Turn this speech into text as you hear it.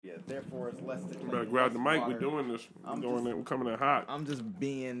therefore it's less to You better grab the mic. We're doing this. We're coming in hot. I'm just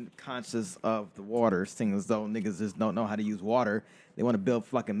being conscious of the water, seeing as though niggas just don't know how to use water. They want to build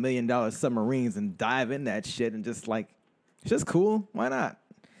fucking $1 million submarines and dive in that shit and just like, it's just cool. Why not?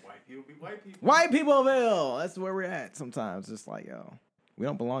 White people be white people. White Peopleville. That's where we're at sometimes. Just like, yo, we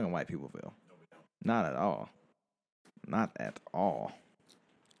don't belong in White Peopleville. No, we don't. Not at all. Not at all.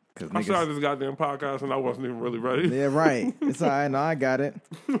 I started this goddamn podcast and I wasn't even really ready. Yeah, right. It's all right. No, I got it.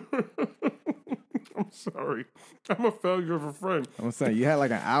 I'm sorry. I'm a failure of a friend. I'm saying you had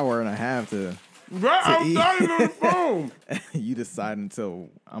like an hour and a half to. Right, I'm eat. dying on the phone. You decide until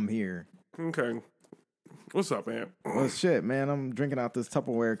I'm here. Okay. What's up, man? Well, shit, man. I'm drinking out this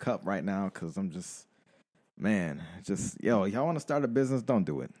Tupperware cup right now because I'm just, y'all want to start a business? Don't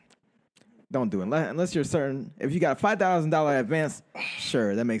do it. Don't do it unless you're certain. If you got $5,000 advance,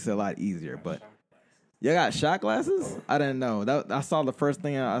 sure, that makes it a lot easier. But you got shot glasses? I didn't know. I saw the first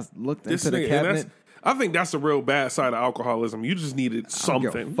thing I looked into the cabinet. I think that's the real bad side of alcoholism. You just needed something.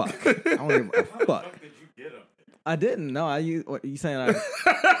 I don't give a fuck. I don't give a fuck. Did you get them? I didn't know. What you saying?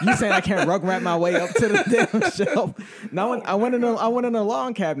 You saying I can't rug rat my way up to the damn shelf? No, I went in the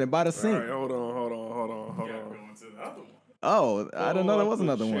long cabinet by the sink. All right, hold on. Go into the other one. Oh, I didn't know there was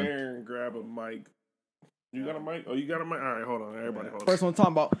another one. Sharon, grab a mic. You got a mic? Oh, you got a mic? All right, hold on. Everybody hold on. First one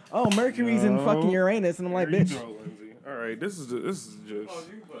talking about, Mercury's in fucking Uranus, and I'm like, bitch. Lindsay. All right, this is just. Oh, you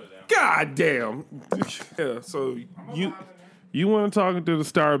can put it down. God damn. Yeah, so you want to talk to the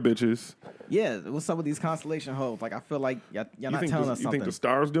star bitches. Yeah, what's up with these constellation hoes? Like, I feel like y'all not telling us You something. think the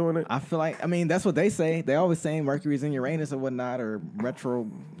stars doing it? I feel like, that's what they say. They always saying Mercury's in Uranus or whatnot, or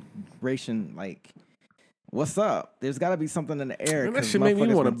retrogradation. Like, what's up? There's got to be something in the air. Man, that shit made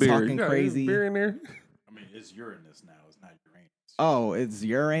me want a beer. Talking You got crazy. beer in there? I mean, it's Uranus now. It's not Uranus. Oh, it's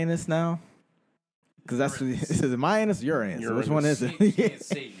Uranus now? Because that's is it Uranus or Uranus? Which one is it? You can't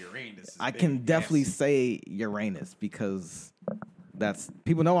say Uranus. I can definitely say Uranus because that's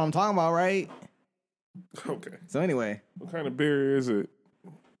people know what I'm talking about, right? Okay. So anyway, What kind of beer is it?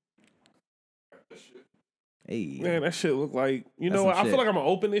 hey, Man, that shit look like, you That's know what? some I feel shit. like I'm going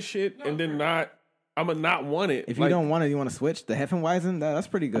to open this shit and then I'm going to not want it. if you don't want it, you want to switch the Heffenweisen. That's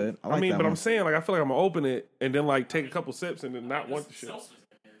pretty good. I like that but one. I'm saying, like, I feel like I'm going to open it and then, like, take a couple sips and then not want the shit.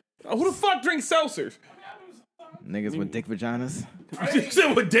 Oh, who the fuck drinks seltzers? Niggas with dick vaginas. You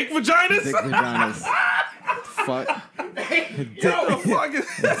said with dick vaginas? Dick vaginas. Fuck. Yo, the fuck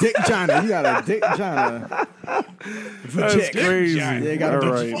is Dick vagina. You got a dick vagina. That's Vajik. crazy. You got a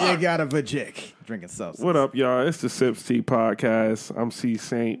All right. You got a vajik. Drinking seltzer. What up, y'all? It's the Sips Tea Podcast. I'm C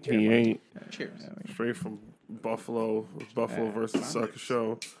Saint. He ain't. Cheers. Straight from Buffalo. Buffalo versus Sucker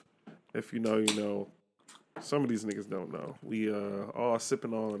Show. If you know, you know. Some of these niggas don't know. We all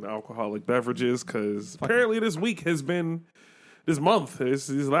sipping on alcoholic beverages because apparently this month,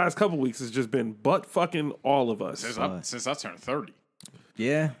 these last couple weeks has just been butt fucking all of us. Since I turned 30.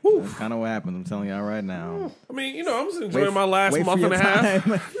 Yeah. That's kind of what happened. I'm telling y'all right now. I mean, you know, I'm just enjoying my last wait month for and a your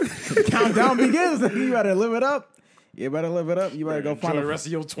half. time. Countdown begins. You better live it up. You better live it up. You better go Enjoy find the rest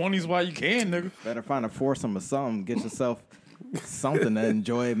of your 20s while you can, nigga. better find a foursome or something. Get yourself something to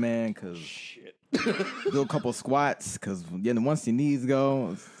enjoy, man. Cause do a couple squats. Cause once your knees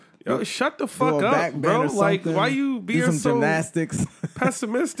go, Yo, shut the do fuck a up, back bend bro. or Like, something. why you do being some so gymnastics?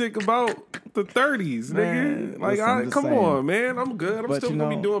 pessimistic about the 30s, Man, nigga? Like, listen, I'm just come saying. on, man. I'm good. I'm But still you gonna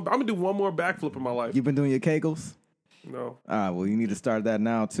be know- doing. I'm gonna do one more backflip in my life. You been doing your Kegels? No. All right, well, you need to start that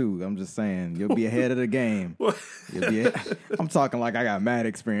now, too. I'm just saying. You'll be ahead of the game. You'll be I'm talking like I got mad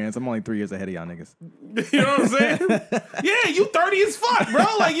experience. I'm only 3 years ahead of y'all niggas. You know what I'm saying? Yeah, you 30 as fuck, bro.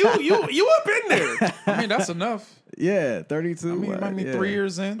 Like you up in there. I mean, that's enough. Yeah, 32. I mean, yeah. 3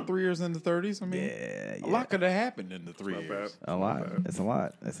 years in the 30s. I mean, Yeah, a lot could have happened in the 3 Not years. bad. A lot. It's a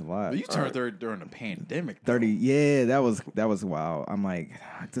lot. It's a lot. But you turned 30 during the pandemic. 30. Yeah, that was wild. I'm like,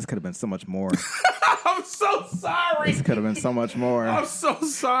 this could have been so much more. I'm so sorry. This could have been so much more. I'm so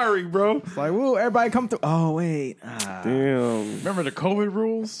sorry, bro. It's like, woo, everybody come through. Oh, wait. Damn. Remember the COVID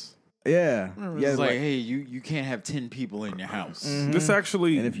rules? Yeah. Remember, Yeah, it's like, hey, you can't have 10 people in your house. This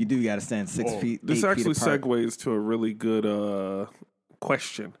actually and if you do, you got to stand 6 feet. this 8 actually feet apart. segues to a really good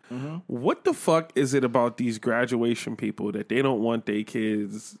question. What the fuck is it about these graduation people that they don't want their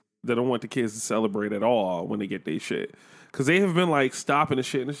kids? They don't want the kids to celebrate at all when they get their shit. Because they have been like stopping the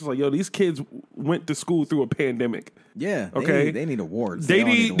shit, and it's just like, yo, these kids went to school through a pandemic. Yeah. Okay. They need awards. They all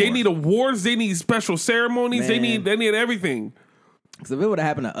need awards. They need special ceremonies. Man. They need everything. Because if it would have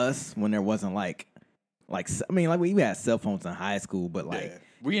happened to us when there wasn't like I mean, like we had cell phones in high school, but like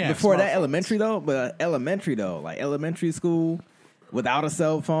We didn't have before that, smartphones. elementary though, like elementary school without a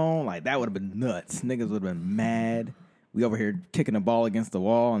cell phone, like that would have been nuts. Niggas would have been mad. we over here kicking the ball against the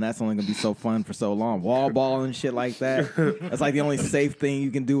wall, and that's only gonna be so fun for so long. Wall ball and shit like that. That's like the only safe thing you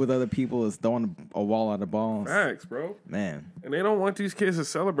can do with other people is throwing a wall at the ball. Facts, bro. Man, And they don't want these kids to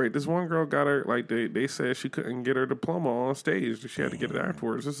celebrate. This one girl got her, like, they said she couldn't get her diploma on stage. She had to get it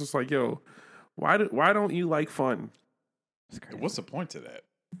afterwards. It's just like, yo, why don't you like fun? What's the point to that?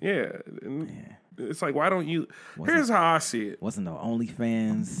 Yeah. And it's like, why don't you? Here's how I see it. wasn't no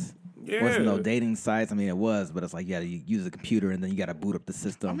OnlyFans. Yeah. Wasn't no dating sites. I mean, it was, but it's like, you use a computer and then you got to boot up the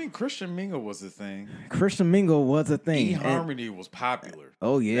system. I mean, Christian Mingle was a thing. Christian Mingle was a thing. eHarmony was popular.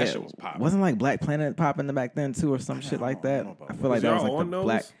 Oh yeah, That shit was popular. Wasn't like Black Planet popping back then too, or some shit like that. know about I feel like that was y'all like on the those?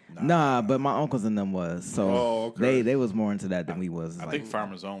 Black. Nah, but my uncles and them was so Oh, okay. they was more into that than we was. I Like, think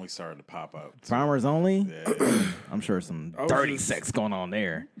Farmers Only started to pop out. Farmers Only. Yeah, I'm sure some was dirty just- sex going on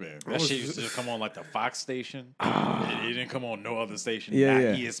there. man. That shit used to come on like the Fox station. It didn't come on no other station. Yeah,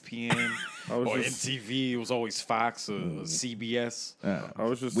 not yeah. ESPN I was or just- MTV. It was always Fox or CBS. I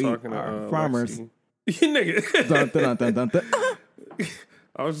was just We talking are to farmers. Lexi. Nigga. Dun, dun, dun, dun, dun.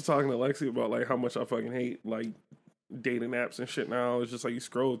 I was just talking to Lexi about like how much I fucking hate like dating apps and shit now. It's just like you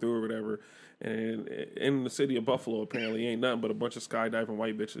scroll through or whatever. And in the city of Buffalo, apparently ain't nothing but a bunch of skydiving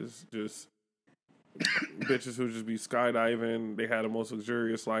white bitches. Just bitches who just be skydiving. They had the most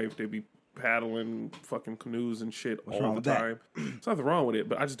luxurious life. They be paddling fucking canoes and shit all wrong the with that? time. There's nothing wrong with it,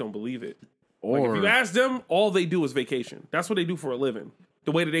 but I just don't believe it. Or Like if you ask them, all they do is vacation. That's what they do for a living.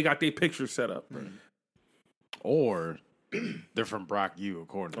 The way that they got their pictures set up. or they're from Brock U,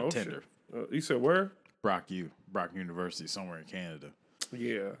 according to Oh, Tinder. shit. You said where? Brock University, somewhere in Canada.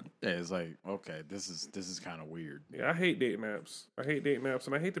 Yeah. Yeah, it's like, okay, this is kind of weird. Yeah, I hate dating apps. I hate dating apps,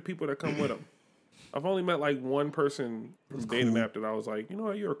 and I hate the people that come with them. I've only met like one person from dating app that I was like, you know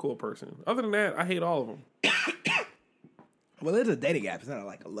what, you're a cool person. Other than that, I hate all of them. Well, it's a dating app. It's not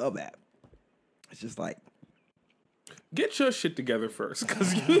like a love app. It's just like Get your shit together first,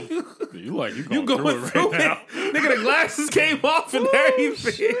 because you You going through it. Nigga, the glasses came off and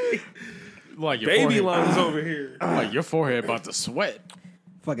everything. Like your Baby forehead, lungs over here. like your forehead about to sweat.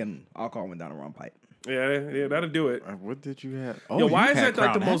 fucking alcohol went down the wrong pipe. Yeah, that'll do it. What did you have? Yo, why you is had that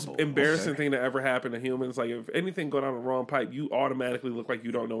like the Crown most Apple. embarrassing thing that ever happened to humans? Like, if anything go down the wrong pipe, you automatically look like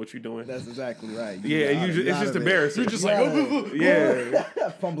you don't know what you're doing. That's exactly right. Yeah, it's just embarrassing. You're just like, Yeah.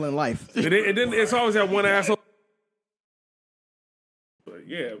 fumbling life. And then it's always that one asshole. But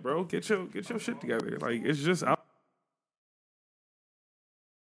yeah, bro, get your shit together. Like, it's just out.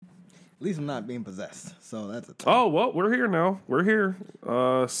 At least I'm not being possessed. So that's a Oh well, we're here now. We're here.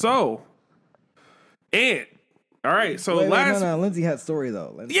 And all right. So Wait, last. no. Lindsay had story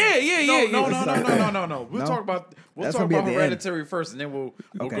though. Lindsay. Yeah. No. We'll No? talk about That's gonna be at the end. Hereditary first, and then we'll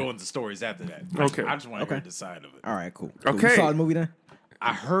Okay. go into stories after that. Okay. I just want to hear the side of it. All right, cool. Okay. You saw the movie then?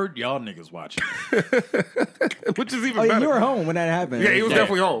 I heard y'all niggas watching. Which is even Oh yeah, better. you were home when that happened. Yeah, he was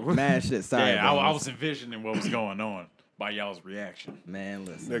definitely home. Mad shit. Sorry, Yeah, bro. I was envisioning what was going on by y'all's reaction. Man,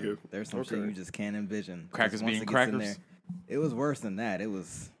 listen. Nigga. There's some shit Okay. you just can't envision. Crackers Once being it gets in crackers? there- It was worse than that. It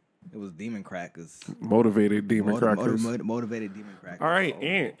was demon crackers. Motivated demon crackers. Motivated demon crackers. All right,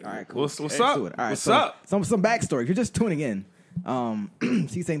 and All right, cool. What's Let's up? do it. All right, What's so up? Some backstory. If you're just tuning in,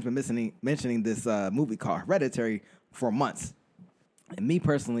 C-Saint's been mentioning this movie called Hereditary for months. And me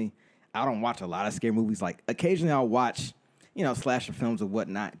personally, I don't watch a lot of scary movies. Like occasionally I'll watch, slasher films or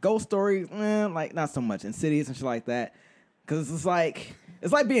whatnot. Ghost stories, like not so much. Insidious and shit like that. Cause it's like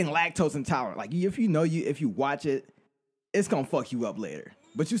being lactose intolerant. Like if you watch it, it's gonna fuck you up later.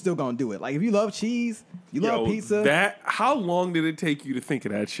 But you still gonna do it. Like if you love cheese, you love pizza. How long did it take you to think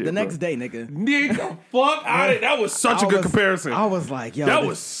of that shit? The next bro? day, nigga. Nigga, fuck out of it. That was such a good comparison. I was like, yo, That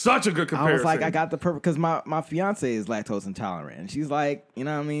was such a good comparison. I was like, I got the perfect, because my fiance is lactose intolerant, and she's like, you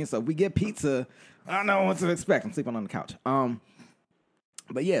know what I mean. So if we get pizza, I don't know what to expect. I'm sleeping on the couch.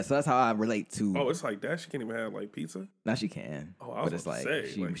 But yeah, so that's how I relate to. Oh, it's like that. She can't even have like pizza. Now she can. Oh, I was but it's about like to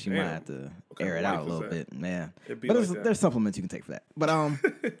say, she like, she damn. might have to kind air of it out a life is little that? bit, man. It'd be But like that. there's supplements you can take for that. But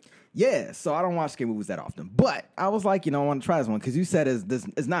yeah. So I don't watch scary movies that often. But I was like, I want to try this one because you said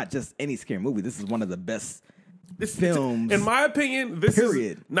it's not just any scary movie. This is one of the best films. In my opinion, this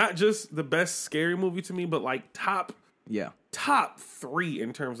Period. is not just the best scary movie to me, but like top 3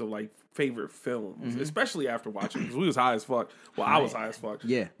 in terms of like favorite films, especially after watching because we was high as fuck. Well, I was high as fuck.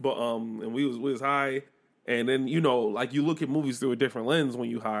 Yeah. But and we was high, and then like you look at movies through a different lens when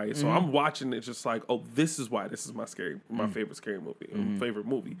you high. So I'm watching it just like, oh, this is why this is my favorite scary movie, favorite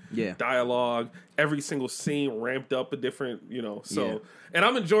movie. Yeah. Dialogue, every single scene ramped up a different, So Yeah. and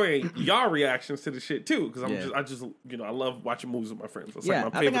I'm enjoying y'all reactions to the shit too because Yeah. I just I love watching movies with my friends. It's Yeah,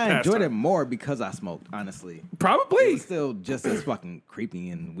 like my I think favorite I enjoyed it pastime. more because I smoked, honestly. It Probably. was still just as fucking creepy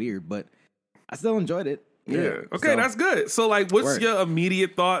and weird, but I still enjoyed it. Okay, So, that's good. So, like, what's Word. your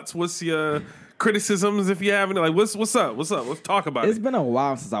immediate thoughts? What's your criticisms, if you have any? Like, what's up? What's up? Let's talk about It's it. been a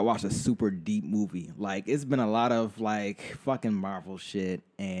while since I watched a super deep movie. Like, it's been a lot of like fucking Marvel shit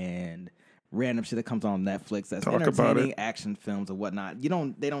and random shit that comes on Netflix that's Talk about entertaining it. action films or whatnot.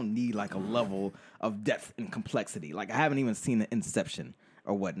 They don't need like a level of depth and complexity. Like, I haven't even seen the Inception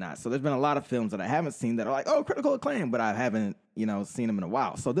or whatnot. So there's been a lot of films that I haven't seen that are like, oh, critical acclaim, but I haven't, seen them in a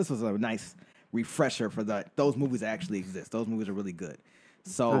while. So this was a nice refresher for those movies that actually exist. Those movies are really good.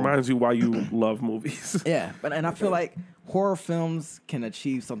 So Reminds you why you love movies. yeah, and I feel like horror films can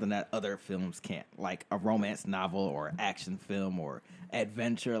achieve something that other films can't, like a romance novel or action film or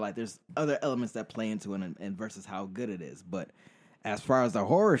adventure. Like, there's other elements that play into it and versus how good it is. But as far as the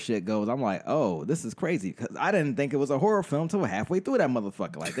horror shit goes, I'm like, oh, this is crazy, because I didn't think it was a horror film until halfway through that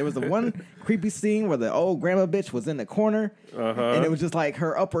motherfucker. Like, there was the one creepy scene where the old grandma bitch was in the corner, and it was just like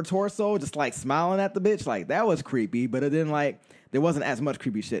her upper torso just like smiling at the bitch. Like, that was creepy, but it didn't like. There wasn't as much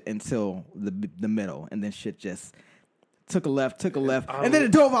creepy shit until the middle, and then shit just took a left, and then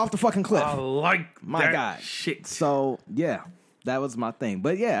it dove off the fucking cliff. I like My that God. shit. So, yeah, that was my thing.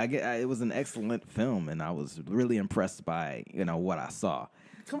 But yeah, it was an excellent film, and I was really impressed by, what I saw.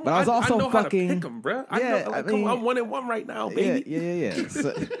 Come But on, I was also I know fucking how to pick 'em, bro. Yeah, I I know, mean- I'm 1-1 right now, baby. Yeah.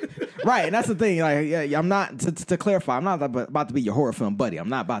 So, right, and that's the thing. Like, yeah, I'm not, to clarify, I'm not about to be your horror film buddy. I'm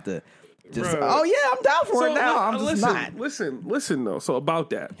not about to just, Bruh. oh yeah, I'm down for it now. I'm just not. Listen though. So about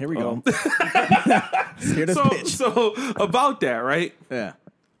that. Here we go. Hear this pitch. So about that, right? Yeah.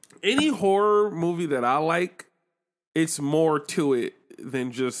 Any horror movie that I like, it's more to it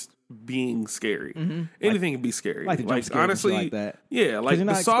than just being scary. Anything can be scary. like the jump scare and honestly, shit like that. yeah. Like you're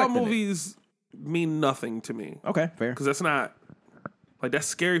the not Saw expecting it. movies mean nothing to me Okay, fair. because that's not. Like, that's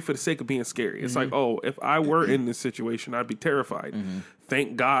scary for the sake of being scary. It's like, oh, if I were in this situation, I'd be terrified.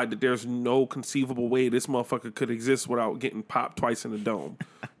 Thank God that there's no conceivable way this motherfucker could exist without getting popped twice in the dome. You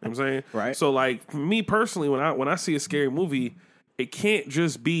know what I'm saying? Right. So, like, for me personally, when I see a scary movie, it can't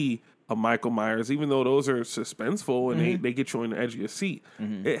just be a Michael Myers, even though those are suspenseful and they get you on the edge of your seat.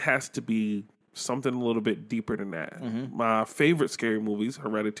 It has to be something a little bit deeper than that. My favorite scary movies,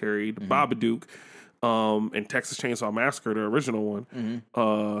 Hereditary, The Babadook, and Texas Chainsaw Massacre, the original one.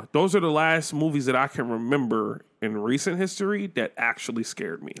 Those are the last movies that I can remember in recent history that actually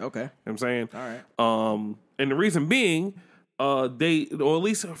scared me. Okay. You know what I'm saying? All right. And the reason being, they, or at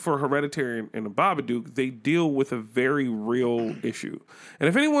least for Hereditary and the Babadook, they deal with a very real issue. And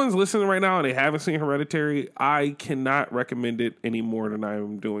if anyone's listening right now and they haven't seen Hereditary, I cannot recommend it any more than I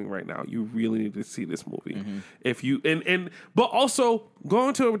am doing right now. You really need to see this movie. If you but also go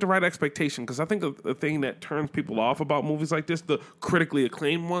into it with the right expectation, because I think the thing that turns people off about movies like this, the critically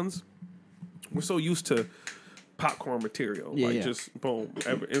acclaimed ones, we're so used to popcorn material, Yeah. just boom,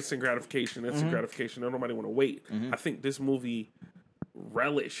 instant gratification. Nobody want to wait. I think this movie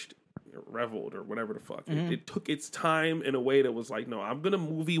reveled or whatever the fuck. It took its time in a way that was like, no, I'm gonna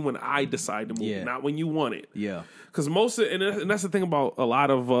movie when I decide to move, Yeah. not when you want it. Yeah. Because and that's the thing about a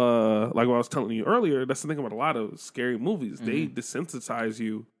lot of like what I was telling you earlier. That's the thing about a lot of scary movies. They desensitize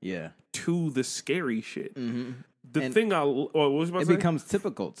you Yeah. to the scary shit. The thing what was I about It to say? becomes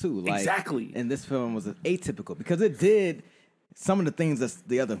typical too. Like, Exactly. And this film was atypical because it did some of the things that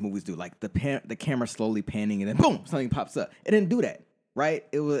the other movies do, like the camera slowly panning and then boom, something pops up. It didn't do that. Right?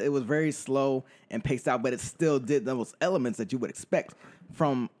 It was very slow and paced out, but it still did those elements that you would expect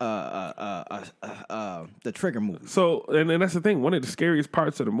from the trigger movie. So, and that's the thing. One of the scariest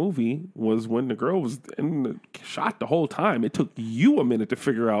parts of the movie was when the girl was in the shot the whole time. It took you a minute to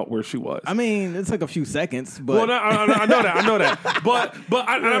figure out where she was. I mean, it took a few seconds, but Well, no, I know that. But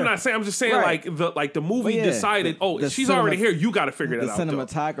I'm not saying. I'm just saying, Right. like the movie yeah, decided, the she's already here. You got to figure the that out. though.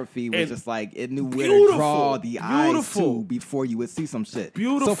 cinematography was And just like it knew where beautiful, to draw the eyes beautiful. to before you would see some shit.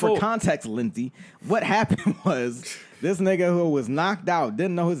 Beautiful. So for context, Lindsay, what happened was this nigga who was knocked out,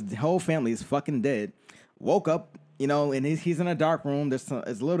 didn't know his whole family is fucking dead, woke up, and he's in a dark room. There's a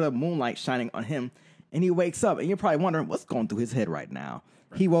little bit of moonlight shining on him, and he wakes up, and you're probably wondering what's going through his head right now.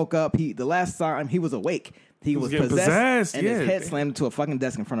 He woke up. The last time he was awake, he was getting possessed, and yeah. his head slammed into a fucking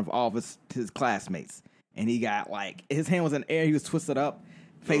desk in front of all of his classmates. And he got his hand was in the air. He was twisted up,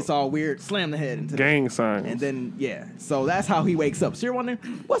 face all weird, slammed the head into Gang signs. And then so that's how he wakes up. So you're wondering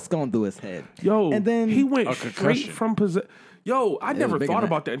what's going through his head. Yo, and then he went A straight concussion. from possession. Yo, I never bigger thought than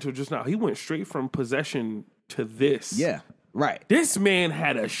about that until just now. He went straight from possession to this. Yeah, right. This man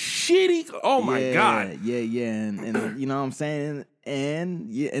had a shitty. Oh my God. Yeah, and you know what I'm saying. And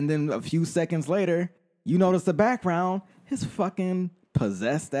then a few seconds later, you notice the background. His fucking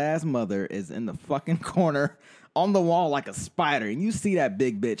possessed ass mother is in the fucking corner on the wall like a spider, and you see that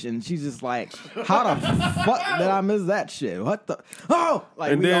big bitch, and she's just like, "How the fuck did I miss that shit? What the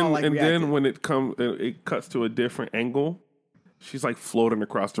like?" And we then all, like, and reacted. then when it cuts to a different angle. She's like floating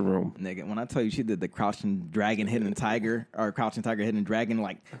across the room. Nigga, when I tell you she did the crouching dragon, hidden tiger, or crouching tiger, hidden dragon,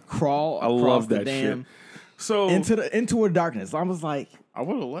 like crawl I across love the that damn shit. So into a darkness. I was like, I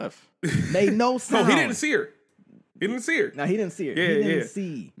would have left. made no no, sound. he didn't see her. He didn't see her. No, he didn't see her. Yeah, he didn't yeah.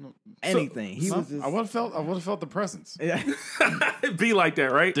 see anything. He was just. I would have felt the presence. It'd be like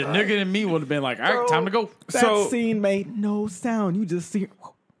that, right? The nigga and me would have been like, all right, time to go. That So- scene made no sound. You just see.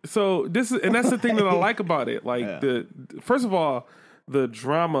 So this is, and that's the thing that I like about it. Like Yeah. first of all, the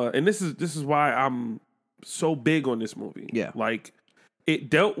drama, and this is why I'm so big on this movie. Yeah. Like it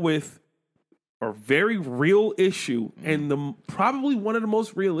dealt with a very real issue and probably one of the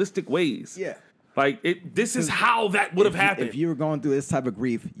most realistic ways. Yeah. Like this is how that would have happened. If you were going through this type of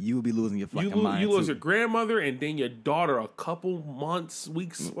grief, you would be losing your fucking mind. You lose too. your grandmother and then your daughter a couple months,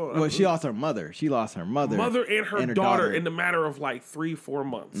 weeks. Well, she lost her mother. She lost her mother. Mother and her daughter in the matter of like 3-4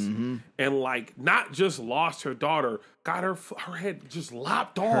 months. Mm-hmm. And like not just lost her daughter, got her head just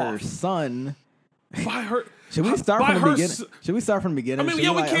lopped Her off son. by her. Should we start by from the her beginning? s- Should we start from the beginning? I mean, Should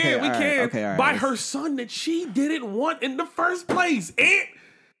yeah, we like- can. okay, We all right, can. okay, all right, by let's- her son that she didn't want in the first place. And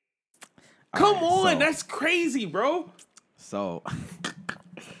come right, on, so- that's crazy, bro. So,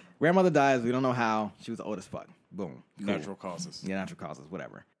 grandmother dies. We don't know how. She was old as fuck. Boom. Cool. Natural causes. Yeah, natural causes,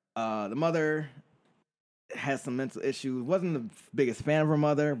 whatever. The mother has some mental issues. Wasn't the biggest fan of her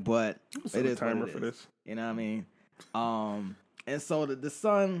mother, but Set it a is what timer it for is. this. You know what I mean? And so the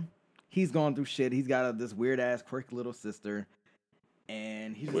son, he's going through shit. He's got this weird ass, quirky little sister.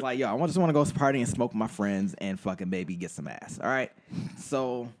 And he's just like, yo, I just want to go party and smoke with my friends and fucking maybe get some ass. All right.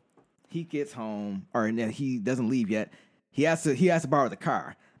 So he gets home, or he doesn't leave yet. He has to borrow the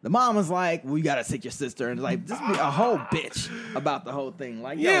car. The mom is like, well, you gotta take your sister, and like just be a whole bitch about the whole thing.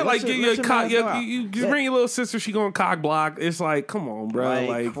 Like, yo, Yeah, like let you your mans go out. you just bring your little sister. She going cock block. It's like, come on, bro.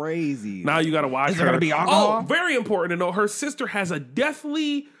 like crazy. Now you got to watch Is her. there gonna be alcohol? Oh, very important to know. Her sister has a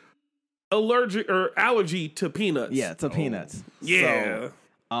deathly allergy to peanuts. Yeah, to peanuts. Yeah.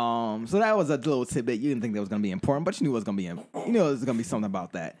 So that was a little tidbit. You didn't think that was gonna be important, but you knew it was gonna be. You knew it was gonna be something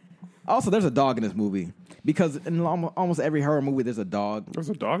about that. Also, there's a dog in this movie because in almost every horror movie, there's a dog. There's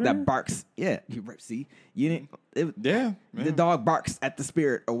a dog in that there? barks. Yeah, see, you didn't. Yeah. The dog barks at the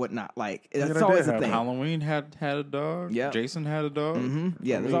spirit or whatnot. Like that's that always did a thing. Halloween had a dog. Yeah. Jason had a dog.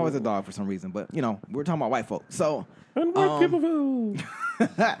 Yeah, there's always a dog for some reason, but we're talking about white folk. So And white people will.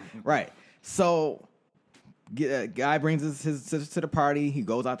 right. So guy brings his sister to the party. He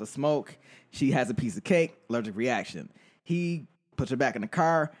goes out to smoke. She has a piece of cake. Allergic reaction. He puts her back in the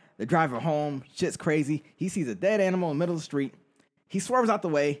car. They drive her home. Shit's crazy. He sees a dead animal in the middle of the street. He swerves out the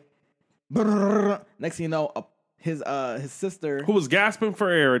way. Next thing you know, his sister Who was gasping for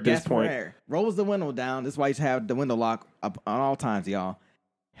air at this gasps for point. air, rolls the window down. This is why you should have the window lock up on all times, y'all.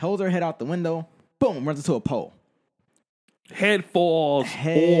 Holds her head out the window. Boom, runs into a pole. Head falls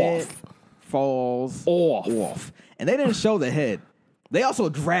Head off. falls Off. And they didn't show the head. They also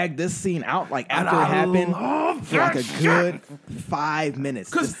dragged this scene out like after it happened for like a good 5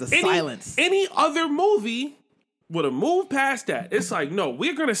 minutes. Just the silence. Any other movie would have moved past that. It's like, no,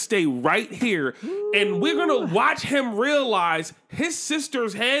 we're going to stay right here and we're going to watch him realize his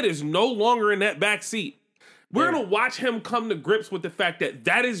sister's head is no longer in that back seat. We're going to watch him come to grips with the fact that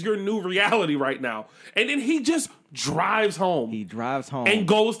that is your new reality right now. And then he just drives home. He drives home and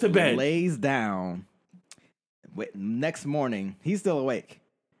goes to bed. lays down. Next morning, he's still awake.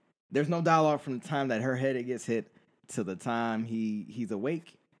 There's no dialogue from the time that her head gets hit to the time he's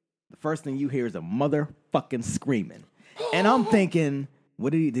awake. The first thing you hear is a motherfucking screaming. And I'm thinking,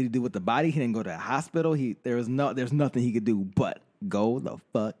 what did he do with the body? He didn't go to the hospital. There's nothing he could do but go the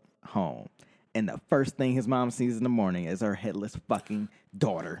fuck home. And the first thing his mom sees in the morning is her headless fucking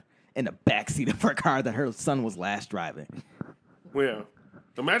daughter in the backseat of her car that her son was last driving. Yeah.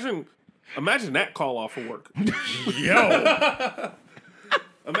 Imagine that call off of work. Yo.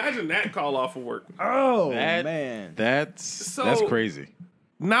 Imagine that call off of work. Oh, man. That's So- crazy.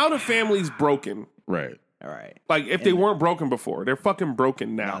 Now the family's broken. Right. All right. Like, if they weren't broken before, they're fucking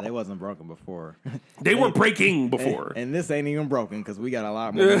broken now. No, they wasn't broken before. They were breaking before. And this ain't even broken because we got a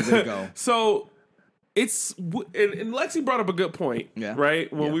lot more ways to go. So it's and Lexi brought up a good point, Yeah.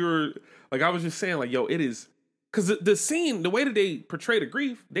 right? When Yeah. we were like, I was just saying, like, yo, it is because the scene, the way that they portray the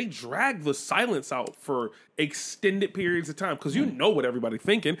grief, they drag the silence out for extended periods of time because you know what everybody's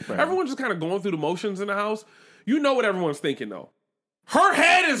thinking. Everyone's just kind of going through the motions in the house. You know what everyone's thinking though. Her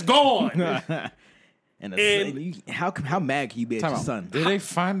head is gone. And how mad can you be at your son? Did they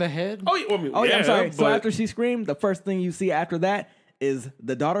find the head? Oh, yeah, I'm sorry. So but- after she screamed, the first thing you see after that is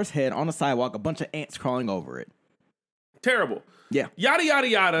the daughter's head on the sidewalk, a bunch of ants crawling over it. terrible. Yeah. Yada yada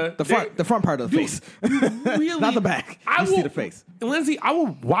yada. The front part of the face. Really? Not the back. You see the face. Lindsay, I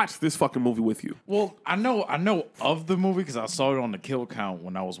will watch this fucking movie with you. Well, I know of the movie because I saw it on the kill count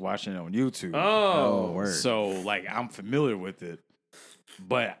when I was watching it on YouTube. Oh, word. So like I'm familiar with it,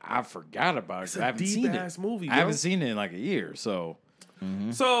 but I forgot about it. It's I a haven't seen it. deep-ass movie, I yo. haven't seen it in like a year. So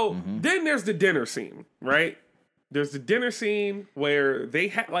then there's the dinner scene, right? There's the dinner scene where they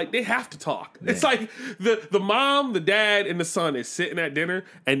have to talk. Yeah. It's like the mom, the dad, and the son is sitting at dinner,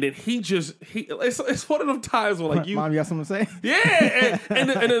 and then it's one of them times where like Mom, you got something to say? Yeah, and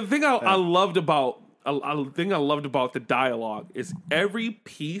the thing I loved about the dialogue is every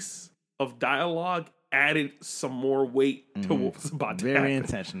piece of dialogue added some more weight to what was about to happen. Very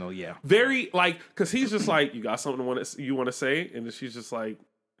intentional, yeah. Very because he's just like, you got something you want to say, and then she's just like,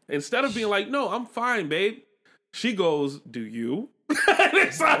 instead of being like, no, I'm fine, babe. She goes, do you? And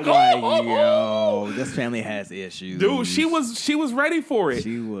it's like, yo, this family has issues. Dude, she was ready for it.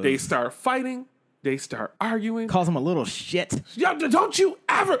 She was. They start fighting. They start arguing. Calls him a little shit. Yeah, don't you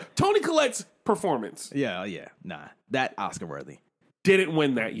ever. Toni Collette's performance. Yeah. Nah. That Oscar worthy. Didn't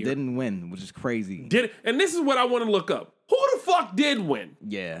win that year. Didn't win, which is crazy. And this is what I want to look up. Who the fuck did win?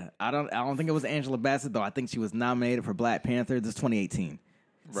 Yeah. I don't think it was Angela Bassett, though. I think she was nominated for Black Panther. This is 2018.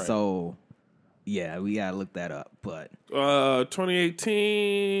 Right. So, yeah, we gotta look that up. But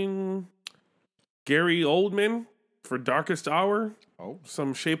 2018, Gary Oldman for Darkest Hour. Oh.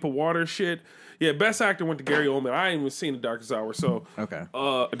 Some Shape of Water shit. Yeah, best actor went to Gary Oldman. I ain't even seen The Darkest Hour, so. Okay.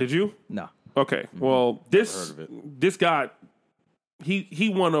 Did you? No. Okay. Well, this guy,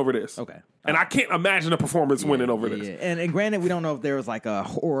 he won over this. Okay. And I can't imagine a performance winning over this. Yeah. And granted, we don't know if there was like a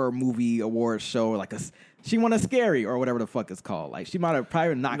horror movie award show, or like she won a scary or whatever the fuck it's called. Like she might have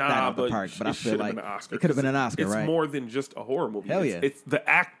probably knocked that out the park, but I feel like it could have been an Oscar, it's right? It's more than just a horror movie. Hell yeah. It's the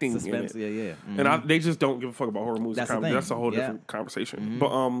acting Suspense, in it. yeah. And they just don't give a fuck about horror movies. That's the thing. That's a whole different conversation. But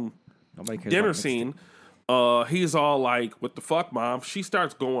Nobody cares dinner about scene. He's all like, what the fuck, mom? She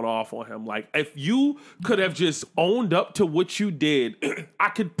starts going off on him. Like, if you could have just owned up to what you did, I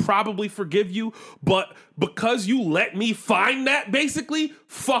could probably forgive you. But because you let me find that, basically,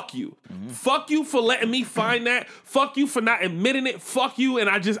 fuck you. Fuck you for letting me find that. Fuck you for not admitting it. Fuck you. And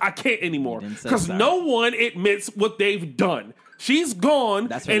I can't anymore. Because no one admits what they've done. She's gone,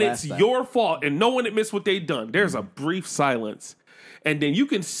 and it's your fault. And no one admits what they've done. There's a brief silence. And then you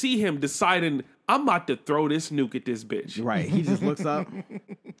can see him deciding, I'm about to throw this nuke at this bitch. Right. He just looks up.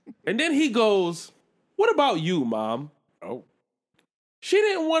 And then he goes, what about you, Mom? Oh. She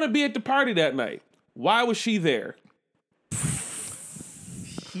didn't want to be at the party that night. Why was she there?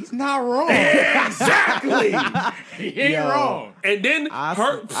 He's not wrong. Exactly. He ain't wrong. And then I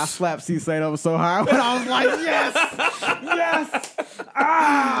slapped C-Saint over so hard when I was like, yes.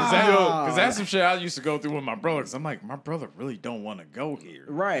 Because that's some shit I used to go through with my brother. Because I'm like, my brother really don't want to go here.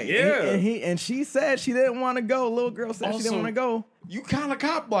 Right. Yeah. And she said she didn't want to go. Little girl said she didn't want to go. You kind of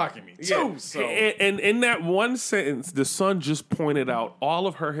cop blocking me too. Yeah. So And in that one sentence, the son just pointed out all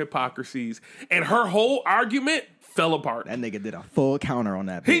of her hypocrisies, and her whole argument fell apart. That nigga did a full counter on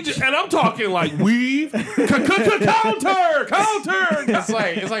that. And I'm talking like weave, counter.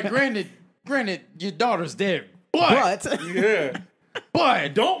 it's like granted, your daughter's dead, but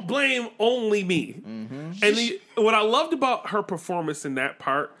don't blame only me. And what I loved about her performance in that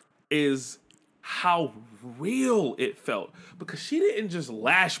part is how real it felt, because she didn't just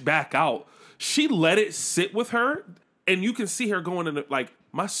lash back out. She let it sit with her, and you can see her going in like,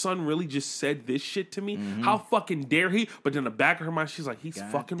 my son really just said this shit to me. How fucking dare he? But in the back of her mind, she's like, he's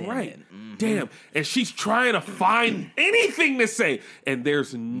fucking right. Damn. And she's trying to find anything to say, and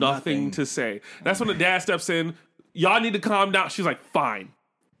there's nothing to say. That's when the dad steps in. Y'all need to calm down. She's like, fine.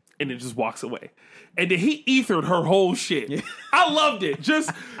 And then just walks away. And then he ethered her whole shit. Yeah. I loved it.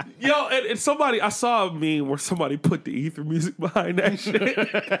 Just, and somebody, I saw a meme where somebody put the ether music behind that shit.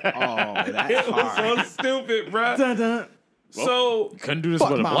 That's it was so stupid, bro. Dun, dun. So couldn't do this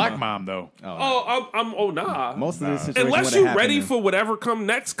with a black mom though. Nah. Most of this situation, unless you're ready for whatever come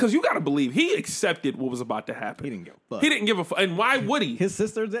next, because you got to believe he accepted what was about to happen. He didn't give a fuck. He didn't give a fuck, and why would he? His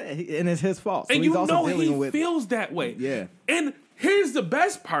sister's dead, and it's his fault. So and he's you also know dealing he with... feels that way. Yeah. And here's the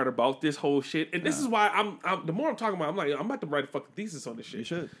best part about this whole shit, and this is why I'm the more I'm talking about, I'm like, I'm about to write a fucking thesis on this shit. You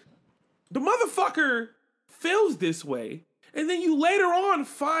should. The motherfucker feels this way, and then you later on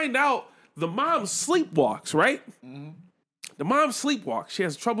find out the mom sleepwalks, right? The mom sleepwalks. She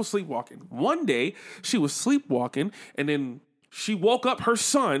has trouble sleepwalking. One day, she was sleepwalking, and then she woke up her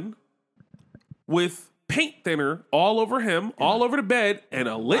son with paint thinner all over him, all over the bed, and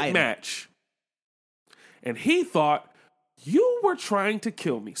a lit match. And he thought, you were trying to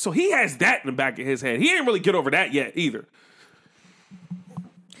kill me. So he has that in the back of his head. He ain't really get over that yet either.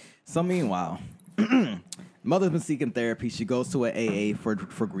 So meanwhile, mother's been seeking therapy. She goes to an AA for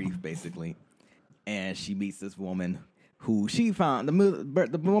grief, basically. And she meets this woman who she found,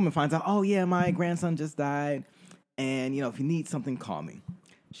 the woman finds out, oh, yeah, my grandson just died. And, if you need something, call me.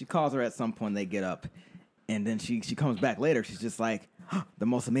 She calls her at some point. They get up. And then she comes back later. She's just like, oh, the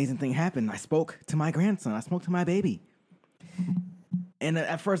most amazing thing happened. I spoke to my grandson. I spoke to my baby. And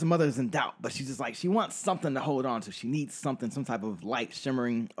at first, the mother is in doubt. But she's just like, she wants something to hold on to. She needs something, some type of light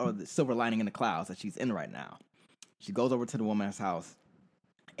shimmering or the silver lining in the clouds that she's in right now. She goes over to the woman's house.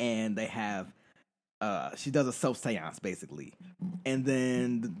 And they have... she does a self-seance, basically. And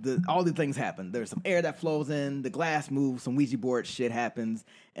then all the things happen. There's some air that flows in, the glass moves, some Ouija board shit happens,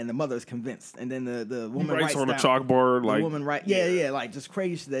 and the mother's convinced. And then the woman writes on down, a chalkboard. The woman like just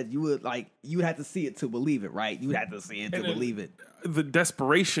crazy that you would have to see it to believe it, right? You would have to see it to believe it. The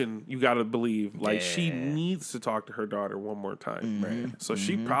desperation, you got to believe. Like, she needs to talk to her daughter one more time. Mm-hmm. Right? So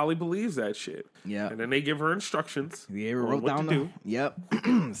she probably believes that shit. Yeah. And then they give her instructions. Yeah, wrote down to do. Yep.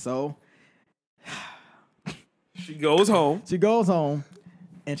 So... She goes home.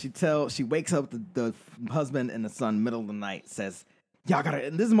 And she wakes up the husband and the son middle of the night, says, y'all gotta,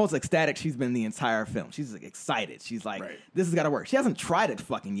 and this is the most ecstatic she's been the entire film. She's like, excited. She's like, This has gotta work. She hasn't tried it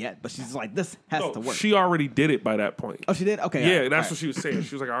fucking yet, but she's like, this has to work. She already did it by that point. Oh, she did? Okay. Yeah, that's what she was saying.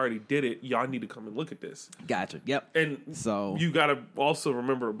 She was like, I already did it. Y'all need to come and look at this. Gotcha. Yep. And so you gotta also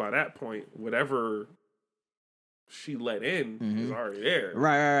remember by that point, whatever she let in is already there.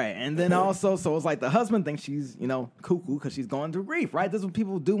 Right. And then also, so it's like the husband thinks she's, cuckoo because she's going through grief, right? This is what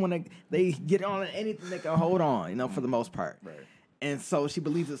people do when they get on anything they can hold on, for the most part. Right. And so she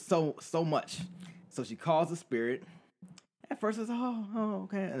believes it so much. So she calls the spirit. At first it's, oh,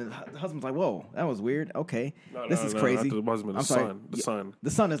 okay. And the husband's like, whoa, that was weird. Okay. This is crazy. Not the husband, the son. The son.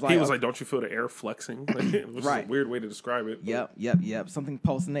 The son is like... He was like, don't you feel the air flexing? Which is a weird way to describe it. Yep. Something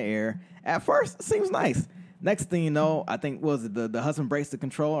pulsing in the air. At first, it seems nice. Next thing you know, I think the husband breaks the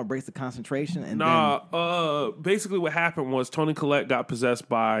control or breaks the concentration, and basically what happened was Toni Collette got possessed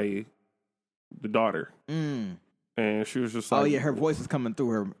by the daughter, and she was just like, her voice was coming through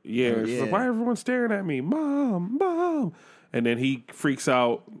her. Yeah, she's like, why everyone staring at me, mom? And then he freaks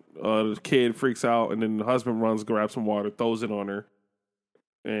out, the kid freaks out, and then the husband runs, grabs some water, throws it on her,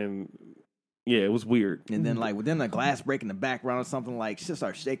 and. Yeah, it was weird. And then, within the glass break in the background or something, she just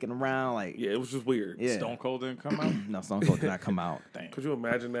started shaking around. Yeah, it was just weird. Yeah. Stone Cold didn't come out? No, Stone Cold did not come out. Damn. Could you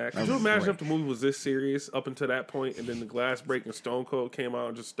imagine that? Could you imagine if the movie was this serious up until that point, and then the glass break and Stone Cold came out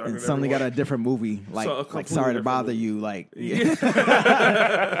and just started and suddenly got a different movie, Sorry to Bother You, we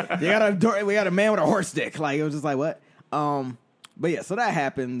got a man with a horse stick. It was just like, what? But yeah, so that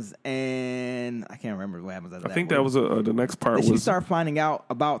happens, and I can't remember what happens after that. I think that was the next part. Did she start finding out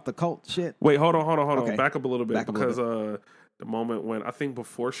about the cult shit? Wait, hold on. Back up a little bit because the moment when I think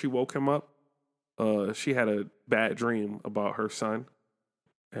before she woke him up, she had a bad dream about her son,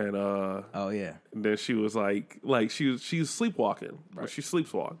 and and then she was like she's sleepwalking. Right. She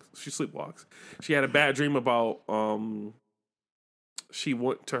sleepwalks. She had a bad dream about she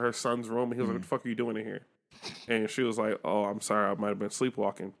went to her son's room and he was like, "What the fuck are you doing in here?" And she was like, "Oh, I'm sorry, I might have been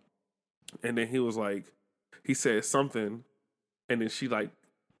sleepwalking." And then he was like, he said something, and then she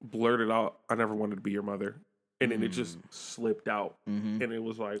blurted out, "I never wanted to be your mother." And then it just slipped out, and it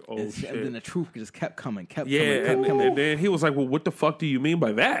was like, "Oh shit!" And then the truth just kept coming. And then he was like, "Well, what the fuck do you mean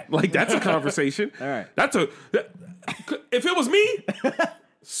by that? That's a conversation. All right, if it was me."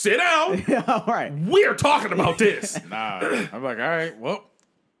 Sit down. All right. We're talking about this. Nah. I'm like, all right, well,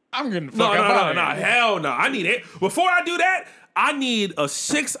 I'm getting the fuck out. No, hell no. I need it. Before I do that, I need a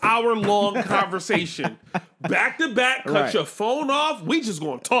 6-hour long conversation. Back to back, cut your phone off. We just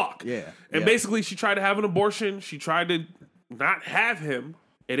gonna talk. Yeah. And basically she tried to have an abortion. She tried to not have him.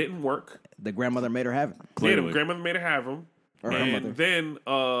 It didn't work. The grandmother made her have it. Yeah, the grandmother made her have him. Or and then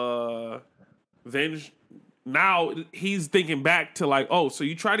now he's thinking back to so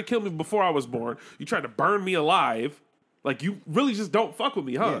you tried to kill me before I was born. You tried to burn me alive. You really just don't fuck with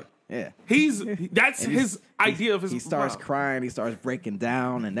me, huh? Yeah. That's his idea of his. He starts mom. crying. He starts breaking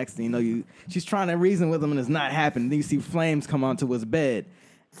down, and next thing you know, she's trying to reason with him, and it's not happening. Then you see flames come onto his bed,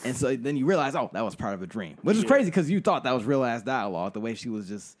 and so then you realize, oh, that was part of a dream, which is crazy because you thought that was real ass dialogue. The way she was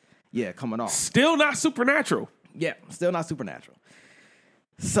just coming off. Still not supernatural. Yeah, still not supernatural.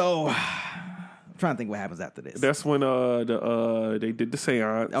 So, I'm trying to think what happens after this. That's when they did the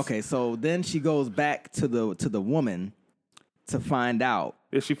seance. Okay, so then she goes back to the woman to find out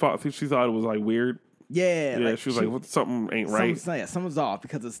Yeah, she thought it was like weird. Yeah, Yeah, she was like, "What? Something ain't right." Something's off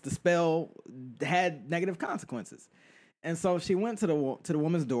because the spell had negative consequences, and so she went to the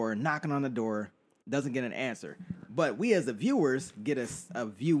woman's door, knocking on the door, doesn't get an answer. But we as the viewers get a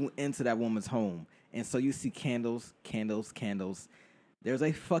view into that woman's home, and so you see candles. There's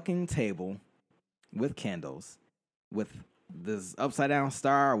a fucking table with candles, with this upside down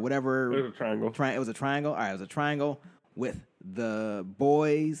star or whatever. It was a triangle. It was a triangle. All right, it was a triangle with the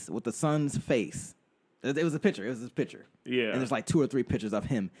son's face. It was a picture. It was this picture. Yeah. And there's like 2 or 3 pictures of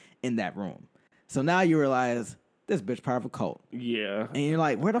him in that room. So now you realize this bitch part of a cult. Yeah. And you're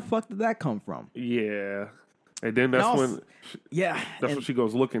like, where the fuck did that come from? Yeah. And then that's when when she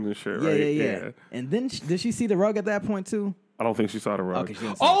goes looking and shit, right? Yeah. And then did she see the rug at that point too? I don't think she saw the rug. Okay, she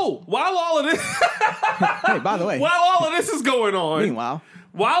didn't see while all of this hey, by the way. While all of this is going on. Meanwhile.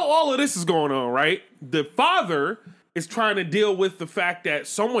 While all of this is going on, right? The father is trying to deal with the fact that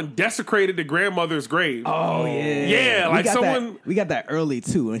someone desecrated the grandmother's grave. Oh, yeah. Yeah, like someone... We got that early,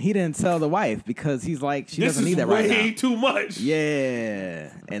 too, and he didn't tell the wife because he's like, she doesn't need that right now. This is way too much.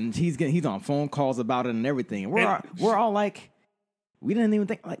 Yeah, and he's on phone calls about it and everything. We're all like, we didn't even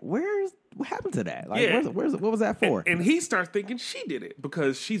think, like, what happened to that? Like, what was that for? And he starts thinking she did it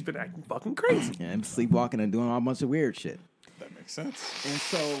because she's been acting fucking crazy. Yeah, and sleepwalking and doing all a bunch of weird shit. That makes sense. And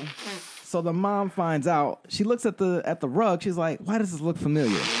so the mom finds out. She looks at the rug. She's like, "Why does this look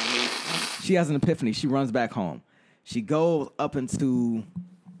familiar?" She has an epiphany. She runs back home. She goes up into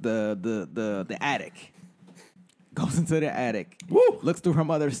the attic. Goes into the attic. Woo! Looks through her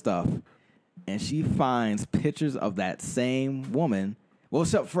mother's stuff, and she finds pictures of that same woman. Well,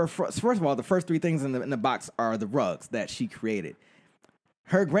 so first of all, the first 3 things in the box are the rugs that she created.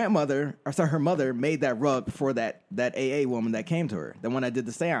 Her mother made that rug for that AA woman that came to her, the one that did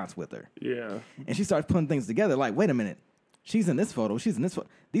the seance with her. Yeah. And she starts putting things together like, wait a minute, she's in this photo, she's in this photo.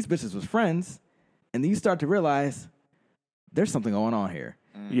 These bitches was friends. And then you start to realize there's something going on here.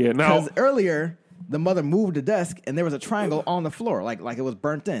 Yeah, now... Because earlier, the mother moved the desk and there was a triangle on the floor, like it was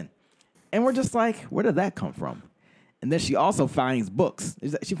burnt in. And we're just like, where did that come from? And then she also finds books.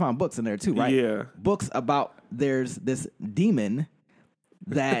 She found books in there too, right? Yeah. Books about there's this demon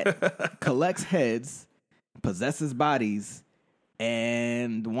that collects heads, possesses bodies,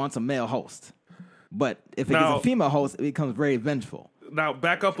 and wants a male host. But if it gets a female host, it becomes very vengeful. Now,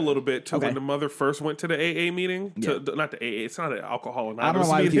 back up a little bit to when the mother first went to the AA meeting. Not the AA. It's not an alcohol anonymous I don't know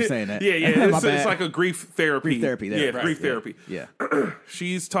why meeting. you keep saying that. Yeah. It's like a grief therapy. Grief therapy. There. Yeah, grief therapy. Yeah.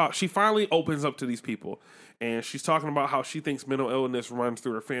 She finally opens up to these people. And she's talking about how she thinks mental illness runs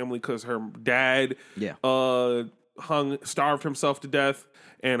through her family because her dad starved himself to death,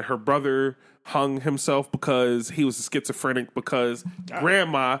 and her brother hung himself because he was schizophrenic because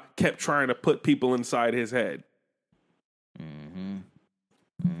grandma kept trying to put people inside his head.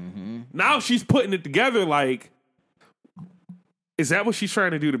 Now she's putting it together like, is that what she's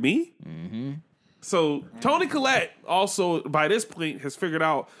trying to do to me? So Toni Collette also, by this point, has figured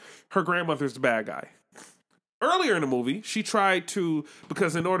out her grandmother's the bad guy. Earlier in the movie, she tried to,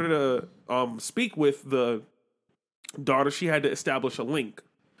 because in order to speak with the daughter, she had to establish a link.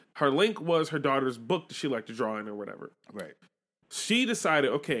 Her link was her daughter's book that she liked to draw in or whatever. Right. She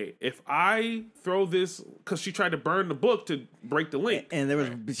decided, okay, if I throw this, because she tried to burn the book to break the link. And there was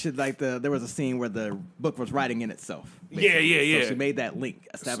there was a scene where the book was writing in itself. Basically. Yeah. So she made that link,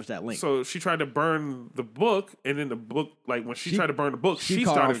 established that link. So she tried to burn the book, and then the book, like when she tried to burn the book, she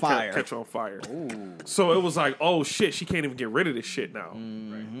caught started on fire. to catch on fire. Ooh. So it was like, oh shit, she can't even get rid of this shit now.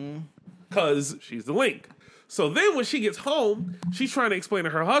 Because she's the link. So then when she gets home, she's trying to explain to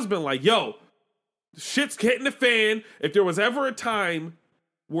her husband, like, yo, shit's hitting the fan. If there was ever a time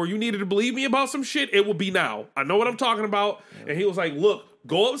where you needed to believe me about some shit, it will be now. I know what I'm talking about. And he was like, look,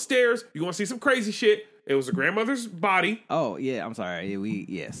 go upstairs. You're going to see some crazy shit. It was a grandmother's body. Oh, yeah. I'm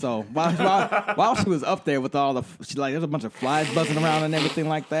sorry. So while she was up there with all there's a bunch of flies buzzing around and everything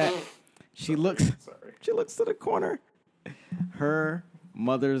like that. She looks to the corner. Her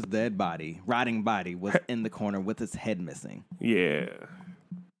mother's dead body, rotting body, was in the corner with its head missing. Yeah.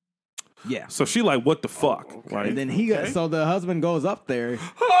 So she like, what the fuck? Okay. Right? And then so the husband goes up there.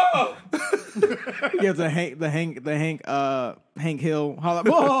 He gives a Hank Hill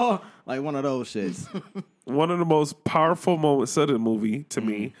holla, like one of those shits. One of the most powerful moments of the movie to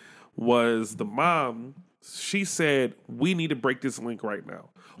me was the mom. She said, we need to break this link right now.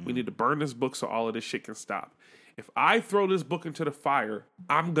 We need to burn this book so all of this shit can stop. If I throw this book into the fire,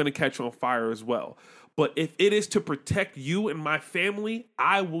 I'm going to catch on fire as well. But if it is to protect you and my family,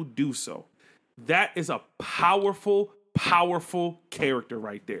 I will do so. That is a powerful, powerful character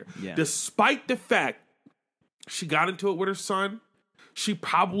right there. Yeah. Despite the fact she got into it with her son, She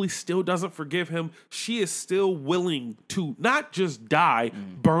probably still doesn't forgive him. She is still willing to not just die,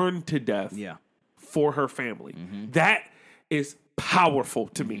 burn to death for her family. That is powerful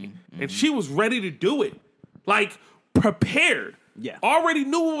to me. And she was ready to do it. Like, prepared. Yeah. Already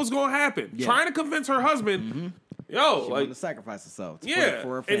knew what was going to happen. Trying to convince her husband, she wanted to sacrifice herself. For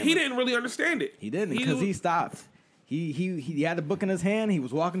her family. And he didn't really understand it. He didn't, because he stopped. He had the book in his hand. He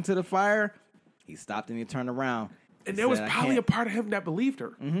was walking to the fire. He stopped and he turned around. And there was probably a part of him that believed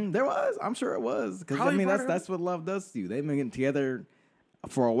her. There was. I'm sure it was. Because, I mean, that's what love does to you. They've been getting together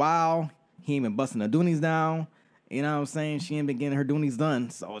for a while. He ain't been busting her doonies down. You know what I'm saying? She ain't been getting her doonies done.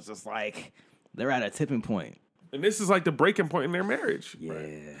 So it's just like they're at a tipping point. And this is like the breaking point in their marriage. Yeah.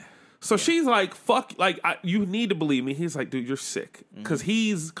 Right? So she's like, fuck, like, you need to believe me. He's like, dude, you're sick. Because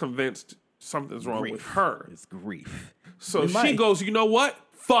he's convinced something's wrong with her. It's grief. So she goes, you know what?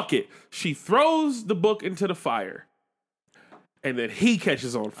 Fuck it. She throws the book into the fire. And then he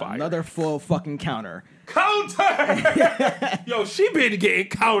catches on fire. Another full fucking counter. Counter! Yo, she been getting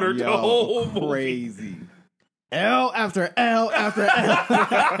countered the whole movie. Crazy. L after L after L.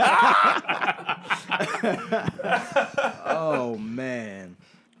 Oh, man.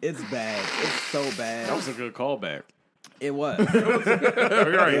 It's bad. It's so bad. That was a good callback. It was.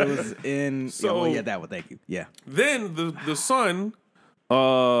 Right. It was in... So, that one. Thank you. Yeah. Then the son,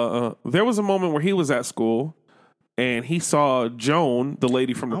 there was a moment where he was at school and he saw Joan, the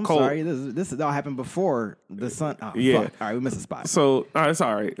lady from the I'm cult. sorry. This all happened before the son... Oh, Yeah. fuck. All right, we missed a spot. So it's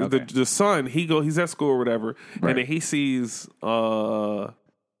all right. Okay. The son, he's at school or whatever, and then he sees Joan,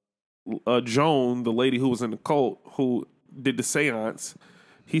 the lady who was in the cult, who did the seance.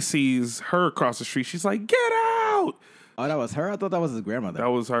 He sees her across the street. She's like, "Get out!" Oh, that was her? I thought that was his grandmother. That